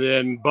 Right. And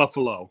then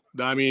Buffalo.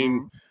 I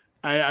mean,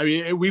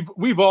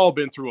 we've all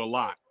been through a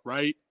lot,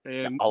 right?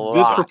 And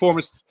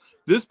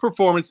this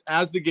performance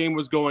as the game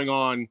was going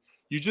on,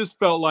 you just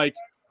felt like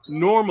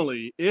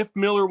normally if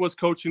Miller was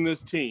coaching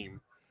this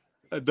team,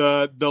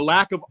 the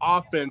lack of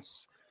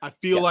offense, I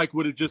feel like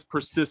would have just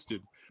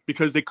persisted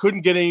because they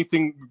couldn't get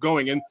anything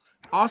going. And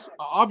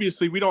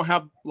obviously we don't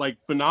have like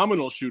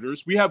phenomenal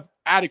shooters. We have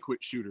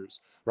adequate shooters,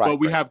 but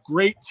we have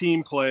great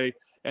team play.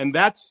 And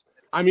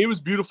it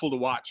was beautiful to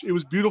watch. It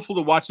was beautiful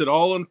to watch it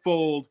all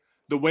unfold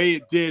the way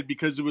it did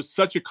because it was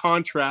such a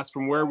contrast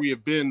from where we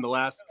have been the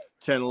last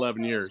 10,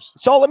 11 years.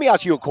 Saul, let me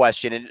ask you a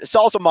question. And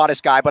Saul's a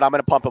modest guy, but I'm going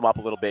to pump him up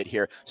a little bit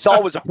here.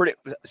 Saul was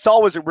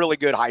a really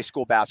good high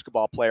school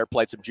basketball player,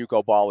 played some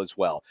JUCO ball as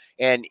well.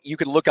 And you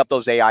can look up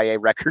those AIA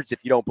records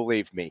if you don't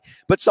believe me.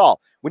 But Saul,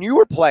 when you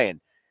were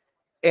playing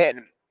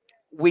and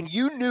when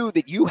you knew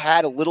that you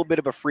had a little bit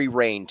of a free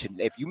reign to,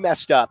 if you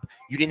messed up,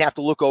 you didn't have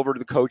to look over to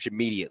the coach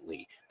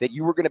immediately, that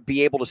you were going to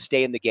be able to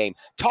stay in the game.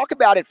 Talk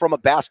about it from a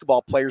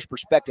basketball player's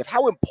perspective,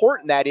 how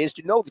important that is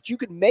to know that you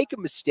can make a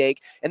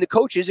mistake and the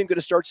coach isn't going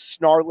to start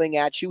snarling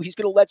at you. He's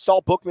going to let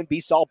Saul Bookman be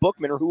Saul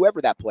Bookman or whoever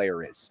that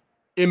player is.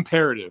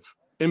 Imperative.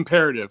 And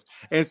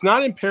it's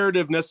not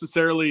imperative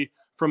necessarily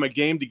from a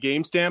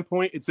game-to-game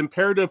standpoint. It's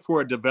imperative for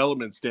a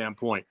development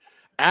standpoint.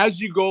 As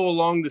you go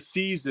along the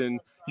season,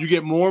 you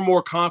get more and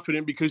more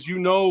confident because you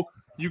know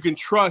you can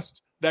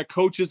trust that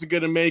coach isn't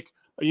going to make,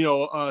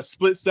 a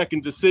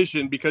split-second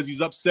decision because he's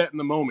upset in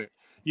the moment.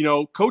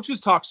 Coaches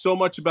talk so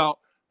much about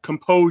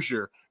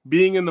composure,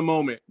 being in the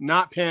moment,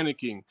 not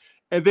panicking.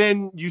 And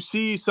then you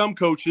see some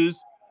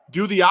coaches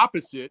do the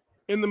opposite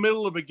in the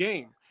middle of a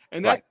game.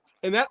 And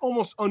that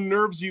almost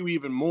unnerves you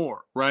even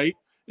more, right?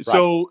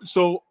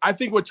 So I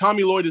think what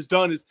Tommy Lloyd has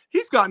done is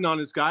he's gotten on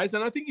his guys,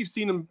 and I think you've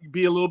seen him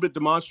be a little bit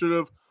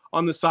demonstrative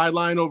on the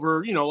sideline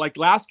over, like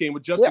last game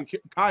with Justin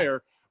Kier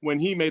when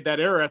he made that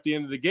error at the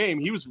end of the game.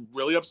 He was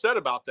really upset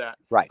about that,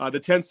 the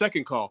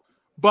 10-second call.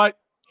 But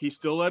he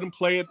still let him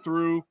play it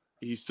through.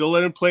 He still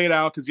let him play it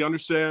out because he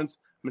understands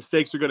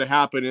mistakes are going to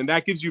happen, and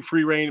that gives you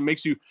free reign.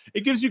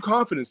 It gives you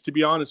confidence, to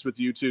be honest with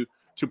you, to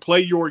play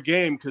your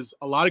game, because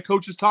a lot of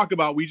coaches talk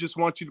about we just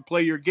want you to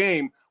play your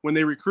game when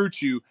they recruit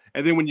you,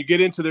 and then when you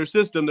get into their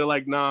system, they're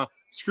like, nah,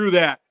 screw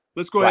that.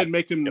 Let's go ahead and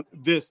make them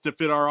this to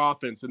fit our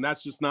offense, and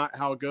that's just not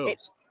how it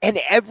goes. And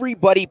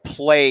everybody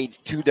played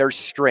to their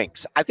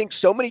strengths. I think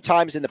so many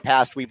times in the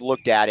past we've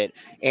looked at it,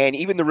 and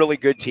even the really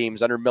good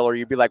teams under Miller,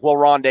 you'd be like, well,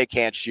 Rondé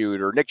can't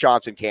shoot or Nick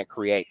Johnson can't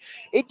create.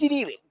 It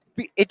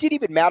didn't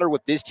even matter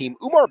with this team.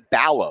 Oumar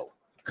Ballo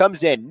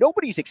comes in.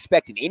 Nobody's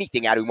expecting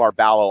anything out of Oumar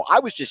Ballo.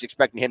 I was just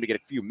expecting him to get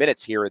a few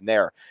minutes here and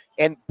there.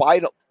 And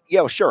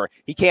sure,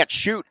 he can't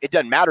shoot. It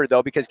doesn't matter,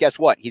 though, because guess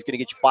what? He's going to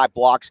get you 5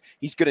 blocks.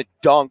 He's going to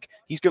dunk.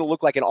 He's going to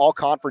look like an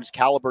all-conference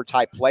caliber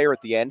type player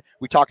at the end.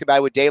 We talked about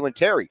it with Dalen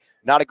Terry.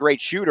 Not a great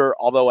shooter,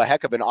 although a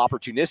heck of an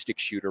opportunistic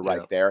shooter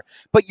right there.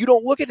 But you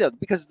don't look at them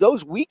because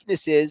those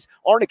weaknesses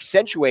aren't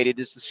accentuated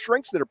as the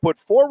strengths that are put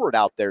forward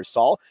out there,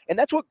 Saul. And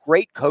that's what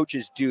great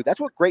coaches do. That's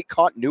what great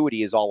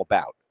continuity is all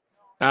about.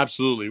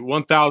 Absolutely,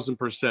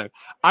 1,000%.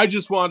 I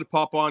just wanted to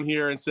pop on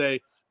here and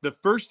say the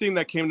first thing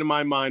that came to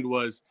my mind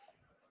was,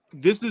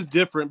 this is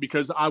different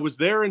because I was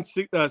there in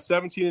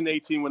 17 and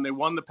 18 when they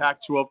won the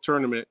Pac-12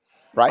 tournament.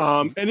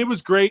 Right. And it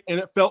was great, and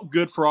it felt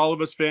good for all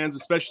of us fans,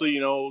 especially,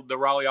 the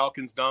Riley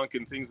Alkins dunk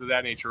and things of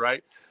that nature,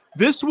 right?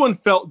 This one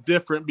felt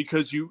different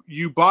because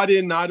you bought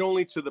in not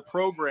only to the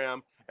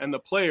program and the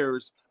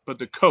players, but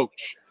the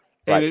coach.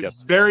 And it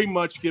very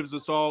much gives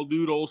us all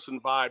Lute Olson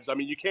vibes. I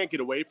mean, you can't get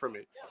away from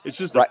it. It's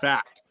just a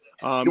fact.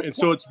 And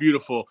so it's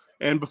beautiful.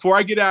 And before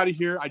I get out of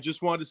here, I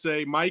just wanted to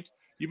say, Mike,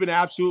 you've been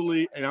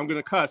absolutely, and I'm going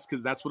to cuss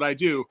because that's what I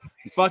do,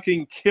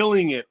 fucking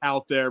killing it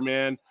out there,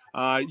 man.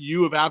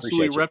 You have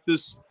absolutely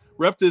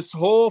rep this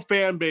whole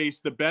fan base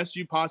the best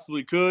you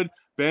possibly could.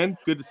 Ben,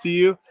 good to see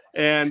you.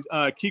 And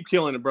keep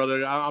killing it,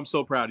 brother. I'm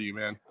so proud of you,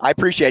 man. I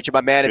appreciate you,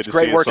 my man. It's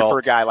great working for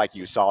a guy like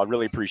you, Saul. I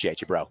really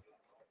appreciate you, bro.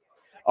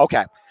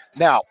 Okay.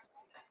 Now,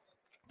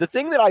 the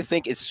thing that I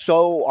think is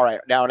so, all right,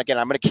 now and again,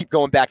 I'm going to keep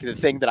going back to the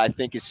thing that I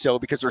think is so,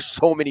 because there's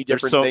so many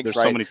different things,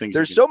 right?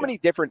 There's so many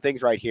different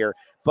things right here.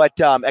 But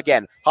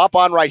again, hop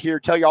on right here,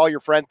 tell you all your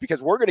friends,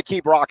 because we're going to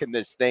keep rocking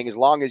this thing. As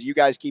long as you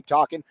guys keep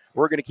talking,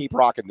 we're going to keep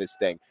rocking this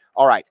thing.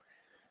 All right.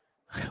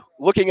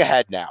 looking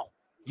ahead now,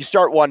 you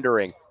start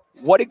wondering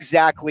what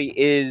exactly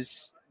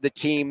is the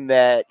team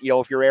that,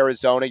 if you're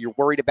Arizona, you're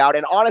worried about.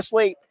 And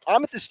honestly,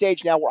 I'm at the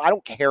stage now where I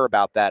don't care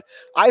about that.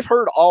 I've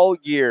heard all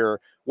year,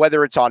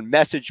 whether it's on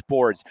message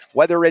boards,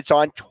 whether it's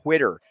on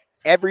Twitter,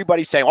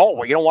 everybody saying, oh,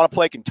 well, you don't want to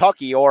play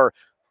Kentucky, or,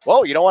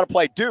 well, you don't want to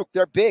play Duke.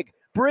 They're big.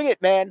 Bring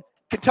it, man.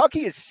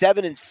 Kentucky is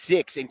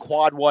 7-6 in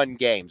quad one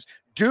games.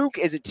 Duke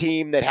is a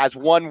team that has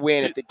one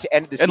win at the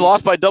end of the season. And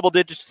lost by double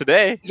digits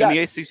today Yes.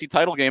 in the ACC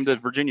title game to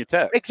Virginia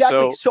Tech.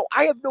 Exactly. So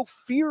I have no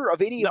fear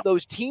of any of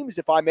those teams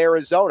if I'm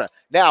Arizona.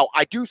 Now,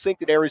 I do think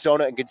that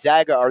Arizona and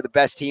Gonzaga are the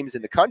best teams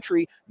in the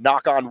country,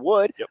 knock on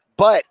wood,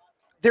 but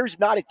there's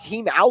not a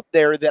team out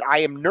there that I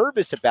am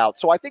nervous about.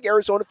 So I think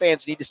Arizona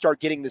fans need to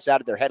start getting this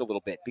out of their head a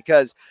little bit,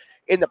 because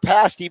in the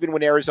past, even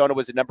when Arizona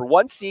was the number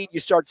one seed, you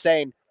start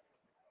saying,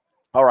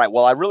 all right,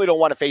 well, I really don't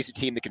want to face a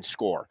team that can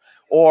score,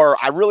 or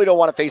I really don't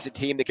want to face a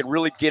team that can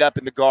really get up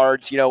in the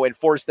guards, and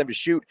force them to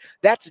shoot.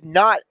 That's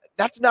not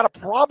a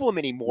problem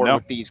anymore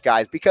with these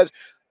guys, because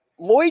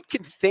Lloyd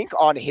can think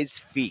on his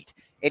feet,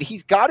 and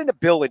he's got an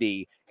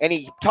ability, and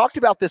he talked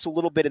about this a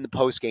little bit in the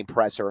postgame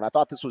presser, and I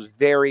thought this was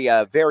very,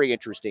 very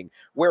interesting,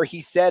 where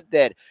he said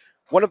that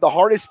one of the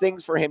hardest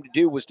things for him to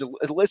do was to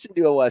listen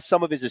to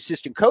some of his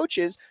assistant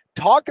coaches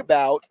talk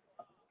about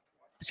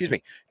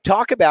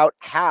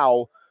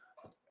how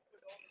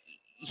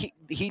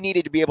he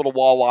needed to be able to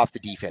wall off the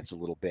defense a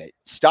little bit.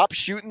 Stop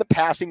shooting the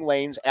passing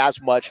lanes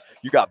as much.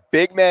 You got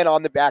big men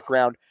on the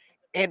background,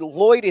 and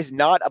Lloyd is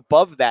not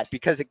above that,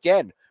 because,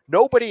 again,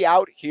 nobody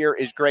out here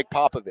is Greg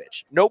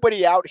Popovich.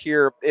 Nobody out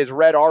here is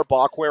Red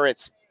Auerbach, where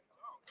it's,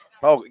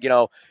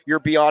 you're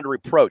beyond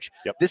reproach.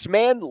 Yep. This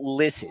man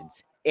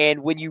listens.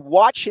 And when you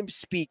watch him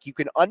speak, you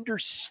can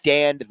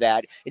understand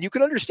that, and you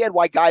can understand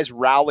why guys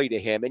rally to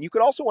him. And you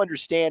can also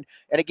understand,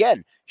 and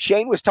again,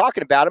 Shane was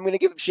talking about, I'm going to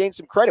give Shane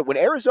some credit. When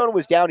Arizona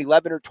was down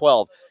 11 or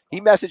 12, he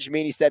messaged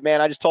me and he said,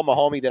 man, I just told my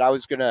homie that I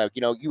was going to,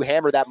 you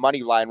hammer that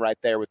money line right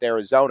there with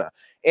Arizona.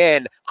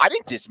 And I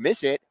didn't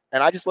dismiss it.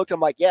 And I just looked at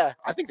him like, yeah,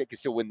 I think they can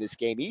still win this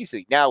game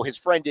easily. Now, his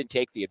friend didn't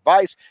take the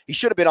advice. He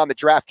should have been on the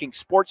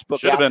DraftKings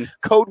Sportsbook app.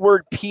 Code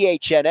word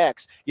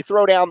PHNX. You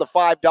throw down the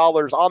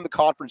 $5 on the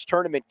conference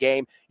tournament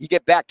game. You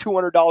get back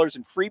 $200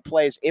 in free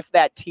plays if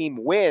that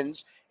team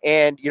wins.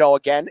 And,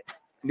 again,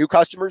 new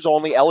customers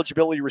only,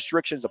 eligibility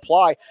restrictions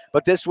apply,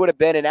 but this would have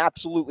been an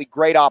absolutely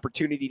great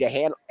opportunity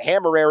to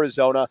hammer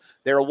Arizona.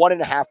 They're a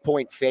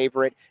 1.5-point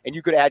favorite, and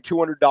you could have had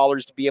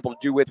 $200 to be able to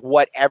do with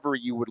whatever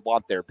you would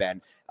want there,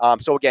 Ben.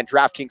 So again,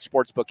 DraftKings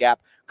Sportsbook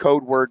app,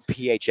 code word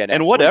PHNX.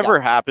 And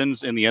whatever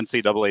happens in the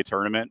NCAA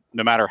tournament,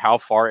 no matter how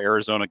far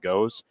Arizona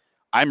goes,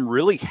 I'm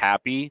really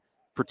happy,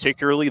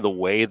 particularly the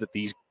way that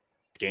these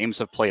games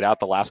have played out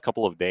the last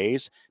couple of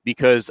days,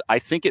 because I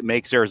think it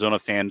makes Arizona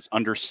fans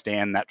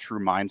understand that true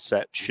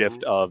mindset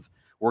shift of,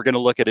 we're going to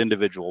look at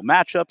individual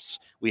matchups.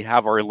 We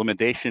have our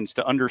limitations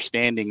to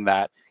understanding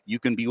that you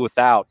can be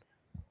without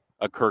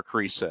a Kirk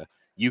Kriisa.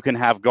 You can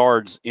have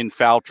guards in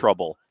foul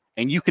trouble,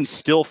 and you can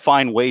still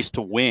find ways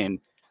to win,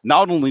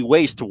 not only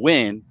ways to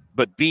win,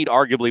 but beat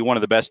arguably one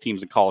of the best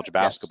teams in college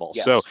basketball.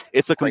 Yes. So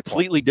it's a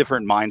completely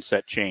different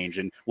mindset change,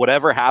 and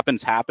whatever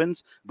happens,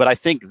 happens. But I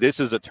think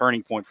this is a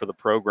turning point for the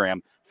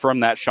program from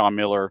that Sean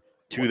Miller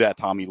to that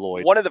Tommy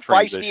Lloyd. One of the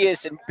transition.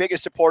 feistiest and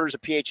biggest supporters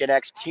of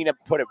PHNX, Tina,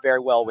 put it very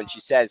well when she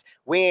says,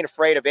 we ain't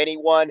afraid of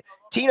anyone.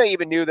 Tina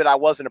even knew that I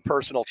wasn't a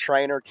personal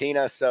trainer,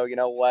 Tina. So you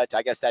know what?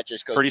 I guess that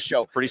just goes to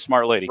show. Pretty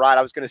smart lady. Right,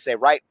 I was going to say,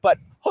 right. But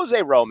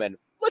Jose Roman,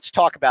 let's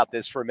talk about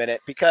this for a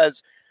minute,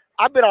 because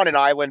I've been on an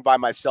island by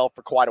myself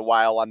for quite a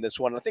while on this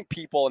one. And I think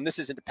people, and this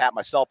isn't to pat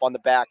myself on the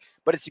back,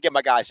 but it's to give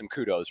my guy some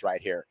kudos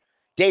right here.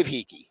 Dave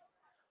Hickey,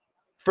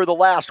 for the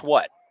last,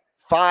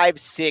 5,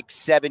 6,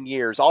 7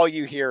 years, all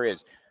you hear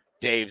is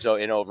Dave's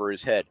in over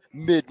his head.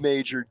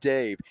 Mid-major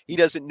Dave. He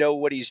doesn't know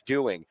what he's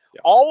doing.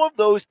 Yep. All of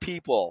those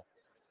people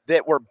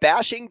that were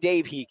bashing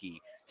Dave Hickey,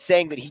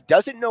 saying that he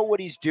doesn't know what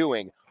he's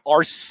doing,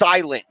 are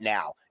silent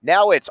now.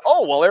 Now it's,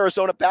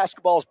 Arizona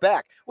basketball's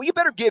back. Well, you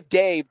better give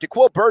Dave, to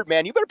quote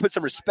Birdman, you better put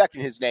some respect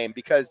in his name,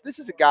 because this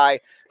is a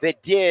guy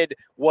that did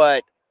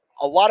what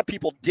a lot of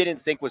people didn't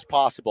think was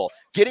possible.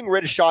 Getting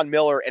rid of Sean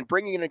Miller and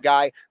bringing in a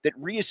guy that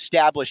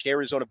reestablished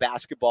Arizona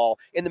basketball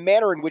in the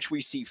manner in which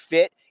we see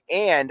fit.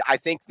 And I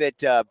think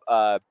that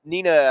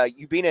Nina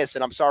Ubinas,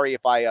 and I'm sorry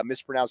if I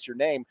mispronounced your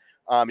name,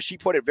 she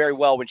put it very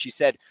well when she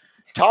said,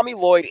 Tommy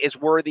Lloyd is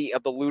worthy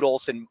of the Lute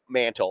Olson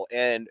mantle.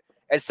 And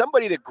as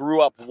somebody that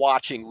grew up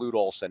watching Lute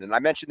Olson, and I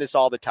mention this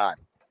all the time,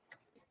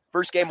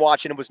 first game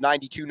watching him was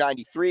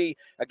 92-93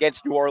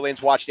 against New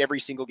Orleans, watched every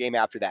single game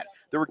after that.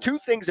 There were two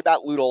things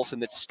about Lute Olson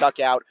that stuck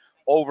out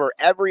over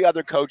every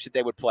other coach that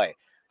they would play.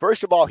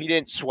 First of all, he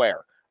didn't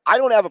swear. I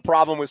don't have a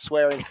problem with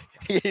swearing.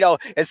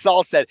 As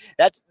Saul said,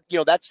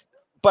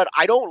 but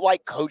I don't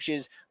like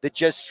coaches that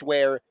just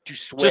swear,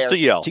 just to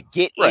yell, to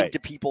get into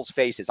people's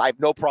faces. I have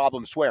no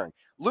problem swearing.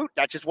 Lute,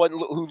 that just wasn't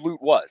who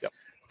Lute was. Yep.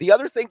 The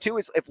other thing, too,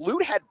 is if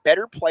Lute had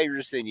better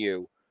players than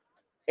you,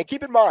 and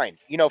keep in mind,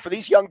 for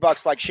these young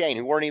bucks like Shane,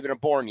 who weren't even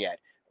born yet,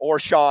 or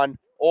Sean,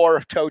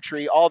 or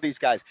Totri, all these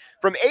guys,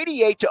 from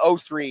 88 to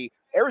 03,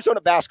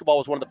 Arizona basketball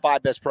was one of the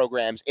 5 best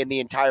programs in the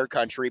entire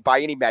country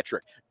by any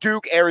metric.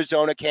 Duke,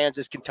 Arizona,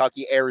 Kansas,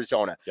 Kentucky,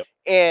 Arizona. Yep.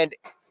 And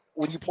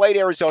when you played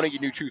Arizona, you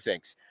knew 2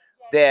 things.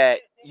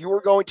 That you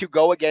were going to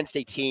go against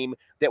a team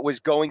that was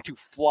going to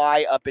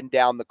fly up and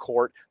down the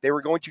court. They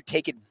were going to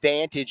take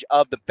advantage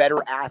of the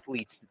better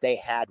athletes that they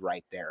had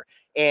right there.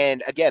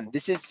 And again,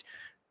 this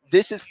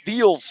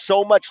feels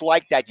so much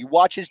like that. You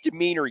watch his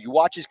demeanor, you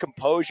watch his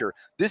composure.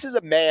 This is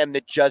a man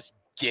that just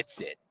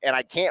gets it, and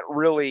I can't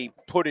really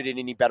put it in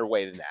any better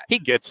way than that. He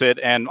gets it,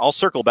 and I'll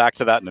circle back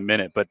to that in a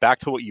minute, but back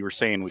to what you were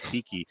saying with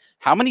Tiki.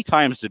 How many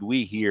times did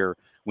we hear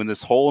when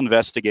this whole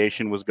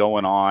investigation was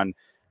going on,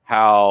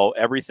 how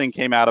everything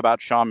came out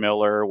about Sean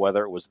Miller,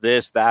 whether it was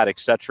this, that,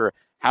 etc.?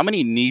 How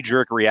many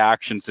knee-jerk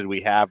reactions did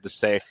we have to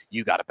say,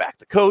 you got to back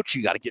the coach,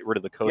 you got to get rid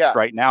of the coach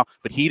right now?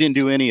 But he didn't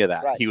do any of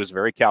that. Right. He was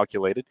very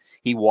calculated.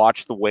 He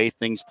watched the way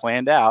things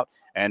planned out,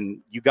 and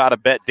you got to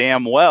bet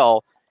damn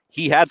well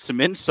he had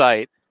some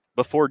insight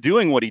before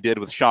doing what he did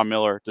with Sean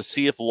Miller to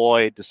see if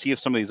Lloyd, to see if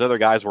some of these other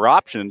guys were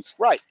options.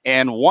 Right.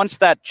 And once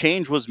that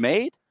change was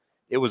made,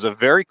 it was a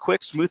very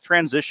quick, smooth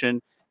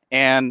transition.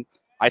 And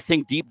I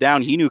think deep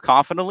down he knew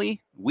confidently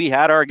we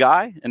had our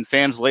guy, and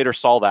fans later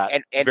saw that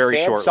and very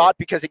fans shortly. saw it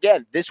because,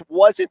 again, this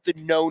wasn't the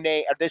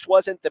no-name, this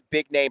wasn't the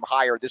big-name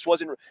hire. This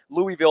wasn't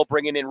Louisville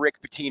bringing in Rick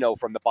Pitino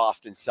from the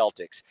Boston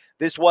Celtics.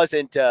 This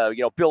wasn't,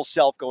 Bill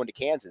Self going to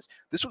Kansas.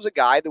 This was a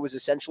guy that was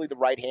essentially the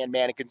right-hand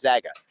man at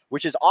Gonzaga,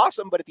 which is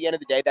awesome, but at the end of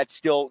the day, that's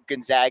still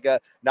Gonzaga.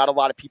 Not a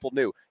lot of people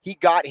knew. He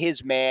got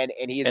his man,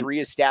 and he has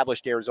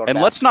reestablished Arizona And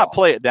basketball. let's not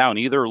play it down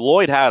either.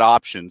 Lloyd had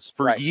options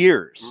for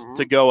years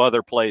to go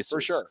other places. For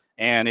sure.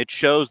 And it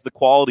shows the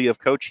quality of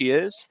coach he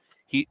is.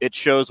 It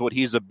shows what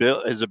his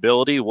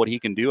ability, what he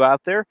can do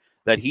out there,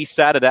 that he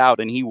sat it out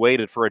and he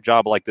waited for a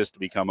job like this to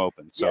become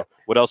open. So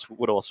what else do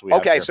we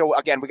have here? So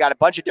again, we got a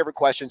bunch of different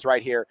questions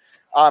right here.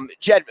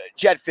 Jed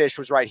Fish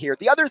was right here.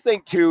 The other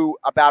thing too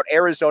about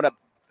Arizona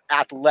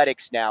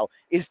athletics now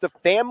is the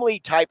family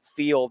type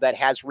feel that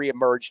has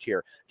reemerged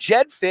here.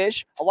 Jed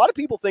Fish, a lot of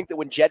people think that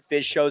when Jed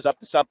Fish shows up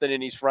to something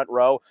in his front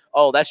row,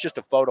 oh, that's just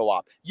a photo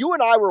op. You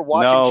and I were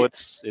watching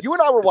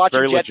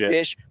Jed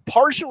Fish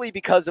partially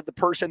because of the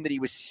person that he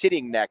was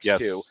sitting next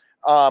to.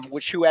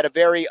 Who had a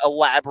very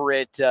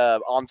elaborate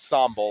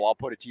ensemble. I'll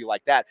put it to you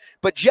like that.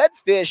 But Jed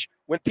Fish,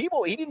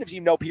 he didn't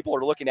even know people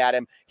are looking at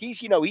him. He's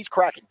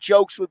cracking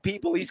jokes with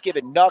people. He's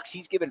giving knucks.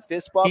 He's giving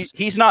fist bumps.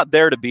 He's not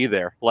there to be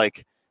there.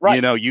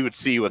 You would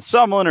see with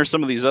someone or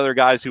some of these other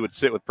guys who would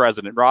sit with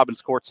President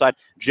Robbins courtside.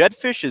 Jed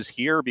Fish is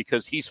here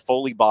because he's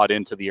fully bought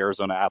into the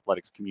Arizona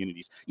athletics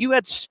communities. You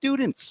had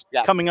students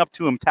coming up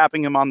to him,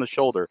 tapping him on the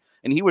shoulder,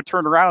 and he would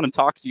turn around and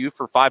talk to you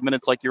for 5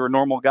 minutes like you're a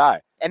normal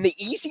guy. And the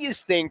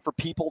easiest thing for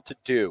people to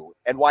do,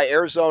 and why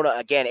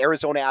Arizona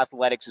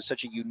athletics is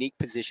such a unique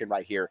position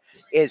right here,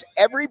 is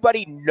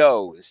everybody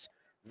knows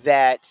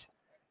that,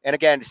 and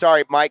again,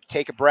 sorry, Mike,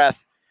 take a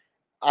breath.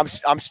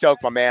 I'm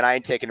stoked, my man. I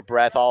ain't taking a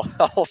breath. I'll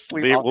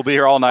sleep. We'll be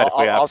here all night if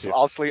we have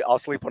to. I'll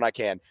sleep when I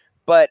can.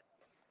 But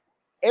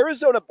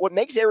Arizona, what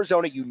makes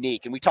Arizona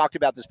unique, and we talked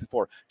about this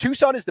before,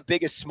 Tucson is the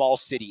biggest small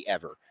city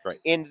ever. Right.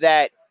 In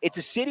that it's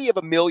a city of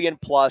 1 million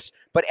plus,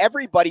 but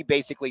everybody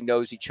basically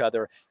knows each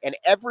other, and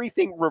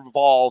everything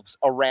revolves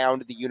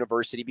around the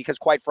university because,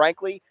 quite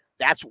frankly,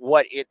 that's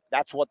what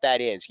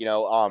that is.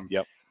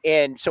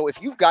 And so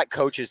if you've got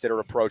coaches that are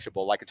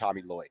approachable, like a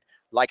Tommy Lloyd,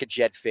 like a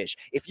Jed Fish,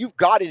 if you've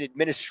got an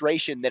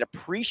administration that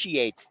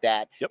appreciates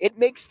that, it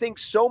makes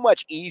things so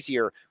much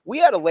easier. We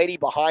had a lady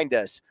behind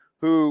us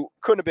who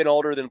couldn't have been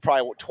older than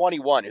probably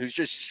 21, who's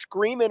just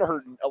screaming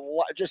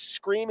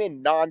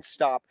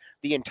nonstop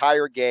the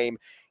entire game.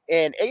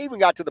 And it even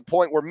got to the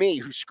point where me,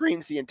 who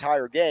screams the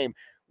entire game,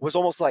 was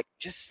almost like,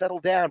 just settle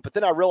down. But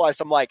then I realized,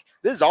 I'm like,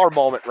 this is our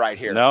moment right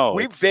here. No,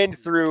 we've been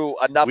through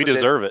enough of this. We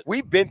deserve it.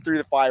 We've been through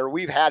the fire.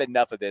 We've had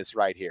enough of this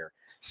right here.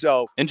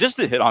 So, and just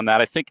to hit on that,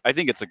 I think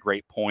it's a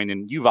great point.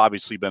 And you've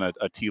obviously been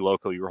a T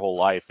Loco your whole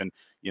life. And,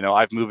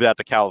 I've moved out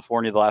to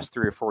California the last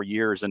 3 or 4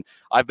 years, and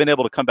I've been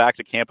able to come back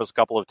to campus a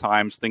couple of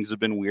times. Things have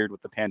been weird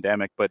with the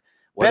pandemic, but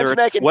Ben's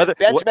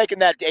making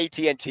that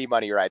AT&T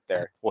money right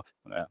there.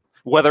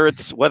 Whether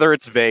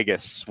it's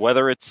Vegas,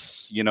 whether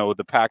it's,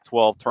 the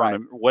Pac-12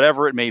 tournament,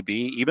 whatever it may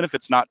be, even if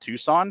it's not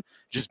Tucson,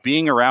 just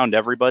being around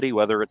everybody,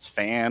 whether it's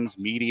fans,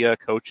 media,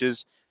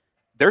 coaches,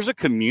 there's a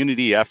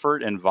community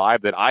effort and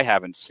vibe that I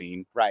haven't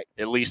seen,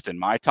 at least in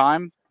my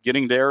time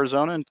getting to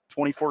Arizona in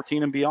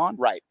 2014 and beyond.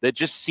 That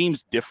just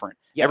seems different.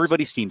 Yes.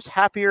 Everybody seems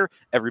happier.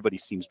 Everybody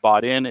seems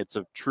bought in. It's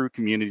a true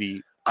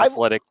community,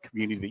 athletic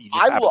community that you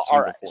just haven't seen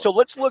before. So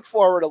let's look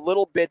forward a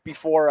little bit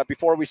before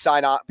we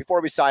sign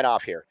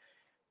off here.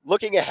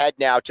 Looking ahead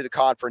now to the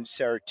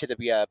conference or to the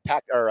the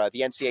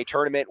NCAA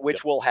tournament,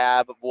 which we'll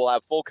have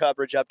full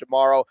coverage up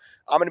tomorrow.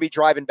 I'm going to be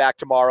driving back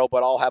tomorrow,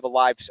 but I'll have a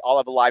live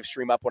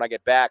stream up when I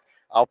get back.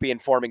 I'll be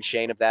informing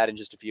Shane of that in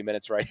just a few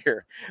minutes right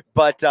here.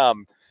 But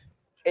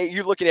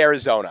you look at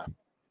Arizona,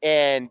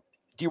 and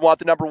do you want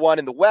the number one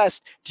in the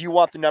West? Do you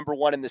want the number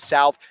one in the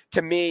South?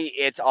 To me,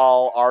 it's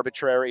all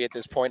arbitrary at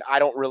this point. I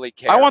don't really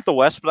care. I want the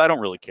West, but I don't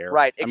really care.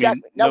 Right,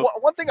 exactly.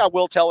 One thing I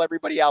will tell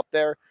everybody out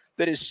there,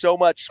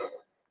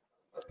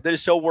 that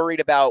is so worried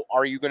about,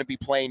 are you going to be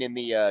playing in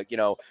the,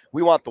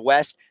 we want the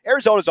West.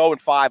 Arizona's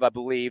 0-5, I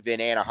believe,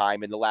 in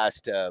Anaheim in the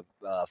last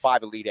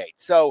 5 Elite Eight.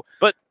 So,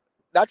 but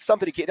that's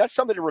something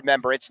to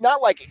remember. It's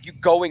not like you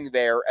going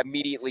there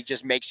immediately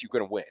just makes you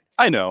going to win.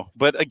 I know,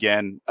 but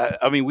again,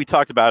 I mean, we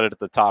talked about it at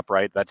the top,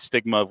 right? That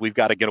stigma of we've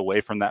got to get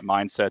away from that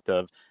mindset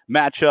of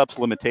matchups,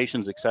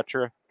 limitations,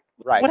 etc.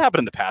 Right. What happened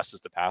in the past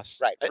is the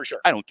past. Right, for sure.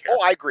 I don't care.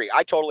 Oh, I agree.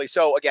 I totally.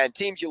 So again,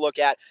 teams you look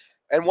at,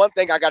 and one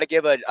thing I got to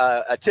give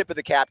a tip of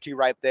the cap to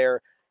right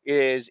there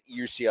is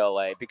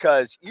UCLA,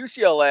 because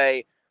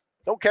UCLA,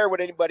 don't care what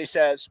anybody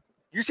says,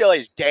 UCLA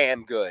is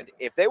damn good.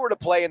 If they were to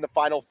play in the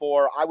Final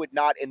Four, I would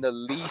not in the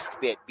least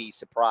bit be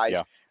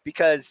surprised,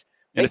 because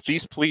and if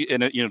these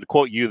to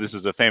quote you, this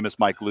is a famous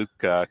Mike Luke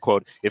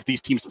quote. If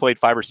these teams played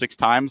 5 or 6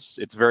 times,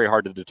 it's very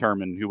hard to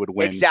determine who would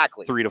win.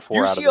 Exactly. 3 to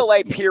 4 out of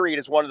UCLA period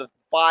is one of the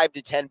 5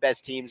 to 10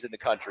 best teams in the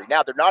country.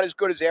 Now, they're not as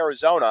good as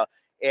Arizona,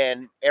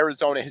 and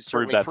Arizona has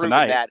certainly proven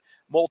that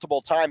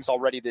multiple times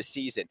already this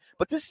season.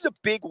 But this is a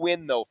big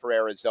win, though, for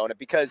Arizona,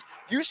 because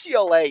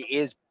UCLA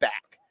is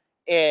back.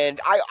 And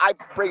I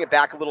bring it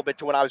back a little bit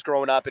to when I was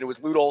growing up, and it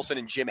was Lute Olson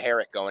and Jim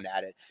Herrick going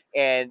at it.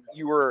 And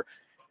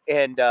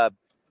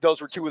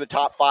those were 2 of the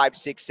top 5,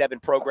 6, 7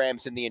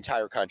 programs in the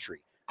entire country.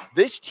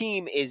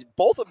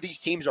 Both of these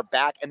teams are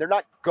back, and they're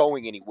not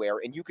going anywhere.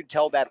 And you can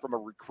tell that from a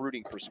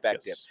recruiting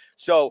perspective. Yes.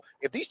 So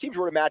if these teams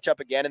were to match up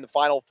again in the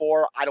Final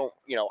Four, I don't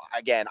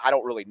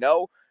really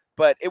know,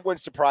 but it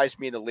wouldn't surprise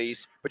me in the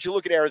least. But you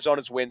look at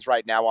Arizona's wins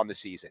right now on the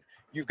season.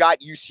 You've got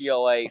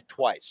UCLA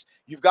twice.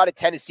 You've got a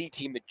Tennessee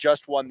team that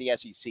just won the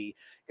SEC.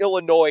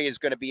 Illinois is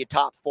going to be a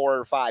top 4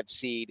 or 5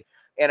 seed.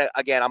 And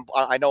again,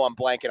 I know I'm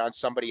blanking on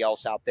somebody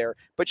else out there,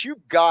 but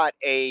you've got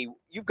a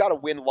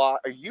win-loss,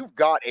 or you've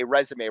got a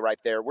resume right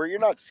there where you're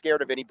not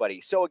scared of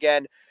anybody. So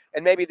again,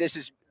 and maybe this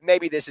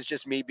is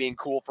just me being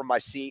cool from my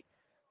seat,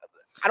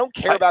 I don't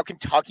care about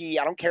Kentucky.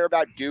 I don't care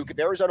about Duke. If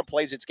Arizona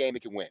plays its game,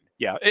 it can win.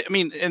 Yeah, I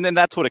mean, and then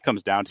that's what it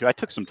comes down to. I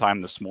took some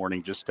time this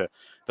morning just to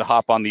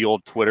hop on the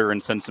old Twitter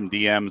and send some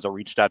DMs. I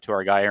reached out to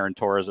our guy Aaron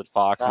Torres at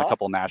Fox and a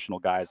couple of national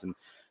guys and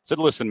said,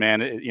 listen,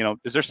 man,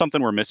 is there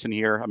something we're missing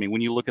here? I mean,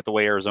 when you look at the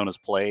way Arizona's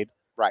played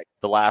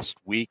the last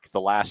week, the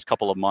last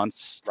couple of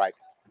months,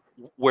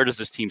 where does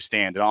this team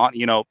stand?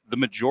 And the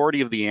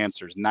majority of the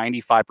answers,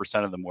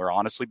 95% of them were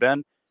honestly,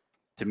 Ben,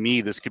 to me,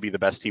 this could be the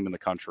best team in the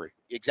country.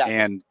 Exactly.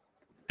 And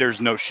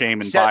there's no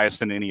shame and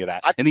bias in any of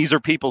that. And these are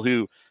people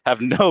who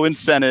have no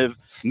incentive,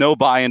 no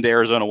buy-in to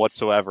Arizona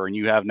whatsoever. And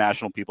you have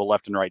national people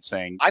left and right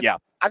saying,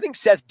 I think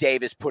Seth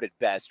Davis put it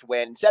best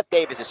when Seth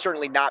Davis has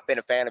certainly not been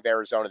a fan of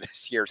Arizona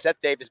this year.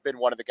 Seth Davis has been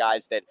one of the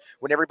guys that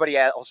when everybody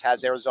else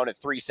has Arizona at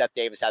 3, Seth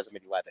Davis has them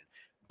at 11.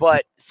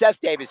 But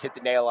Seth Davis hit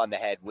the nail on the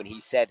head when he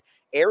said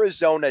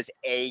Arizona's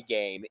A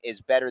game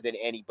is better than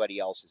anybody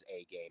else's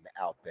A game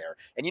out there.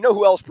 And you know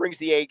who else brings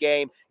the A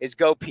game is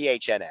Go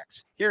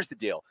PHNX. Here's the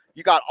deal.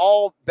 You got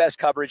all best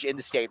coverage in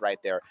the state right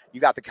there. You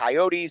got the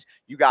Coyotes,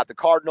 you got the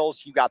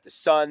Cardinals, you got the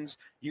Suns,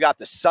 you got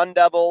the Sun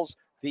Devils,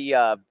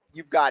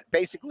 you've got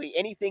basically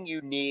anything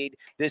you need.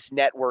 This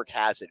network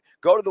has it.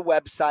 Go to the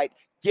website,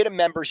 get a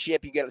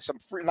membership. You get some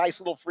nice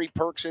little free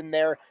perks in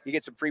there. You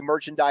get some free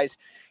merchandise.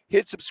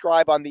 Hit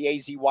subscribe on the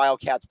AZ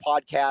Wildcats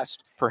podcast.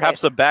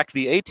 Perhaps a Back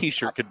the A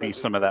t-shirt could be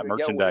some of that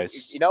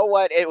merchandise. You know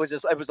what? It was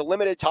a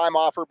limited time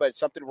offer, but it's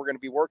something we're going to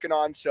be working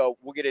on, so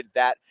we'll get into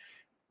that.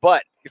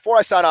 But before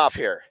I sign off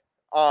here,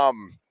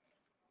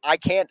 I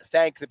can't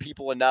thank the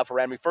people enough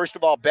around me. First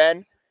of all,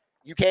 Ben,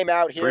 you came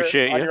out here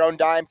on your own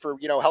dime for,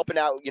 helping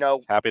out,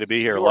 Happy to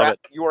be here. Love it.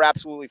 You were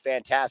absolutely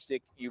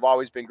fantastic. You've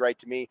always been great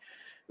to me.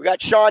 We got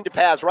Sean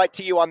DePaz right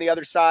to you on the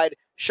other side.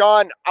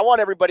 Sean, I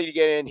want everybody to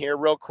get in here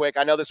real quick.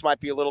 I know this might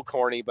be a little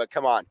corny, but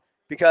come on,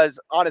 because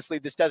honestly,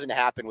 this doesn't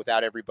happen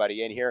without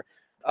everybody in here.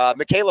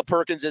 Michaela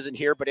Perkins isn't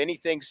here, but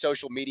anything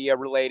social media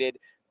related,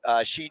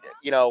 she,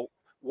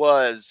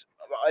 was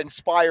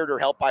inspired or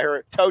helped by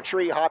her.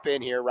 Totri, hop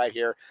in here, right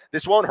here.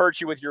 This won't hurt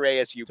you with your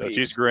ASU. So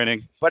she's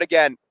grinning. But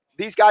again,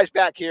 these guys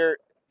back here,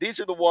 these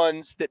are the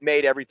ones that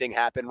made everything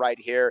happen right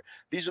here.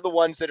 These are the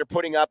ones that are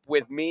putting up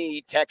with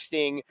me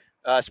texting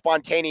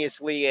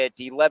spontaneously at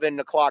 11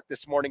 o'clock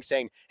this morning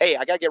saying, hey,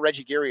 I got to get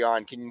Reggie Geary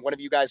on. Can one of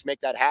you guys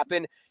make that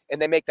happen?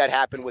 And they make that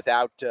happen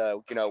without,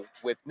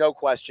 with no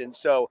question.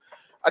 So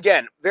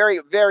again, very,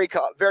 very,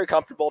 very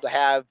comfortable to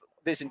have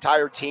this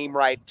entire team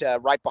right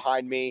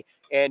behind me.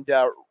 And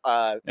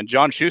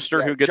John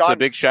Schuster, who gets a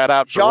big shout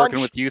out for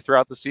working with you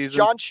throughout the season.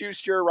 John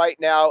Schuster right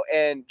now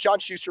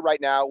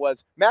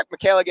was Mac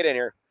Michaela, get in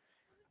here.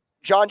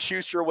 John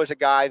Schuster was a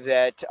guy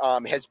that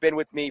has been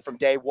with me from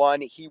day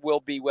one. He will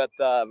be with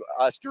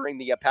us during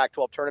the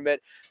Pac-12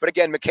 tournament. But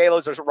again,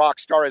 Michaela's a rock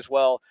star as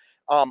well.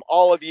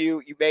 All of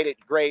you made it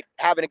great.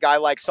 Having a guy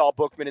like Saul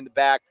Bookman in the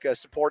back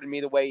supporting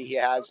me the way he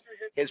has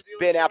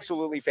been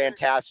absolutely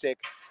fantastic.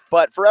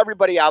 But for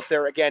everybody out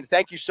there, again,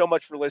 thank you so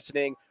much for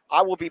listening.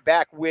 I will be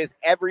back with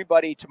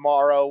everybody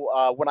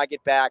tomorrow when I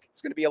get back.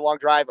 It's going to be a long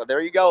drive. Oh,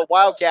 there you go.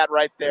 Wildcat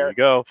right there. There you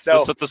go.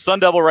 So it's a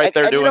Sun Devil right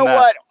there doing you know that.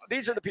 What?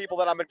 These are the people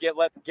that I'm going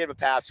to give a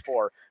pass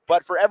for.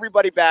 But for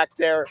everybody back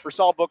there, for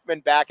Saul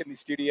Bookman back in the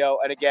studio,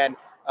 and again,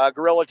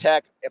 Gorilla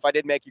Tech, if I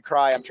did make you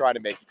cry, I'm trying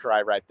to make you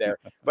cry right there.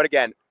 But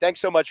again, thanks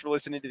so much for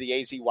listening to the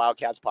AZ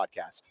Wildcats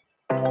podcast.